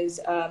YouTube pages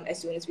as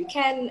soon as we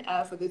can,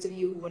 for those of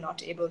you who were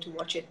not able to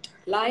watch it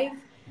live.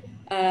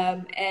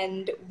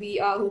 And we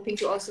are hoping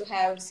to also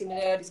have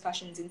similar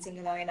discussions in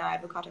Sinhala in our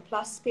Advocata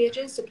Plus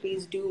pages, so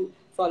please do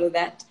follow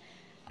that.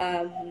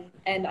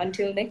 And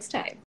until next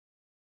time.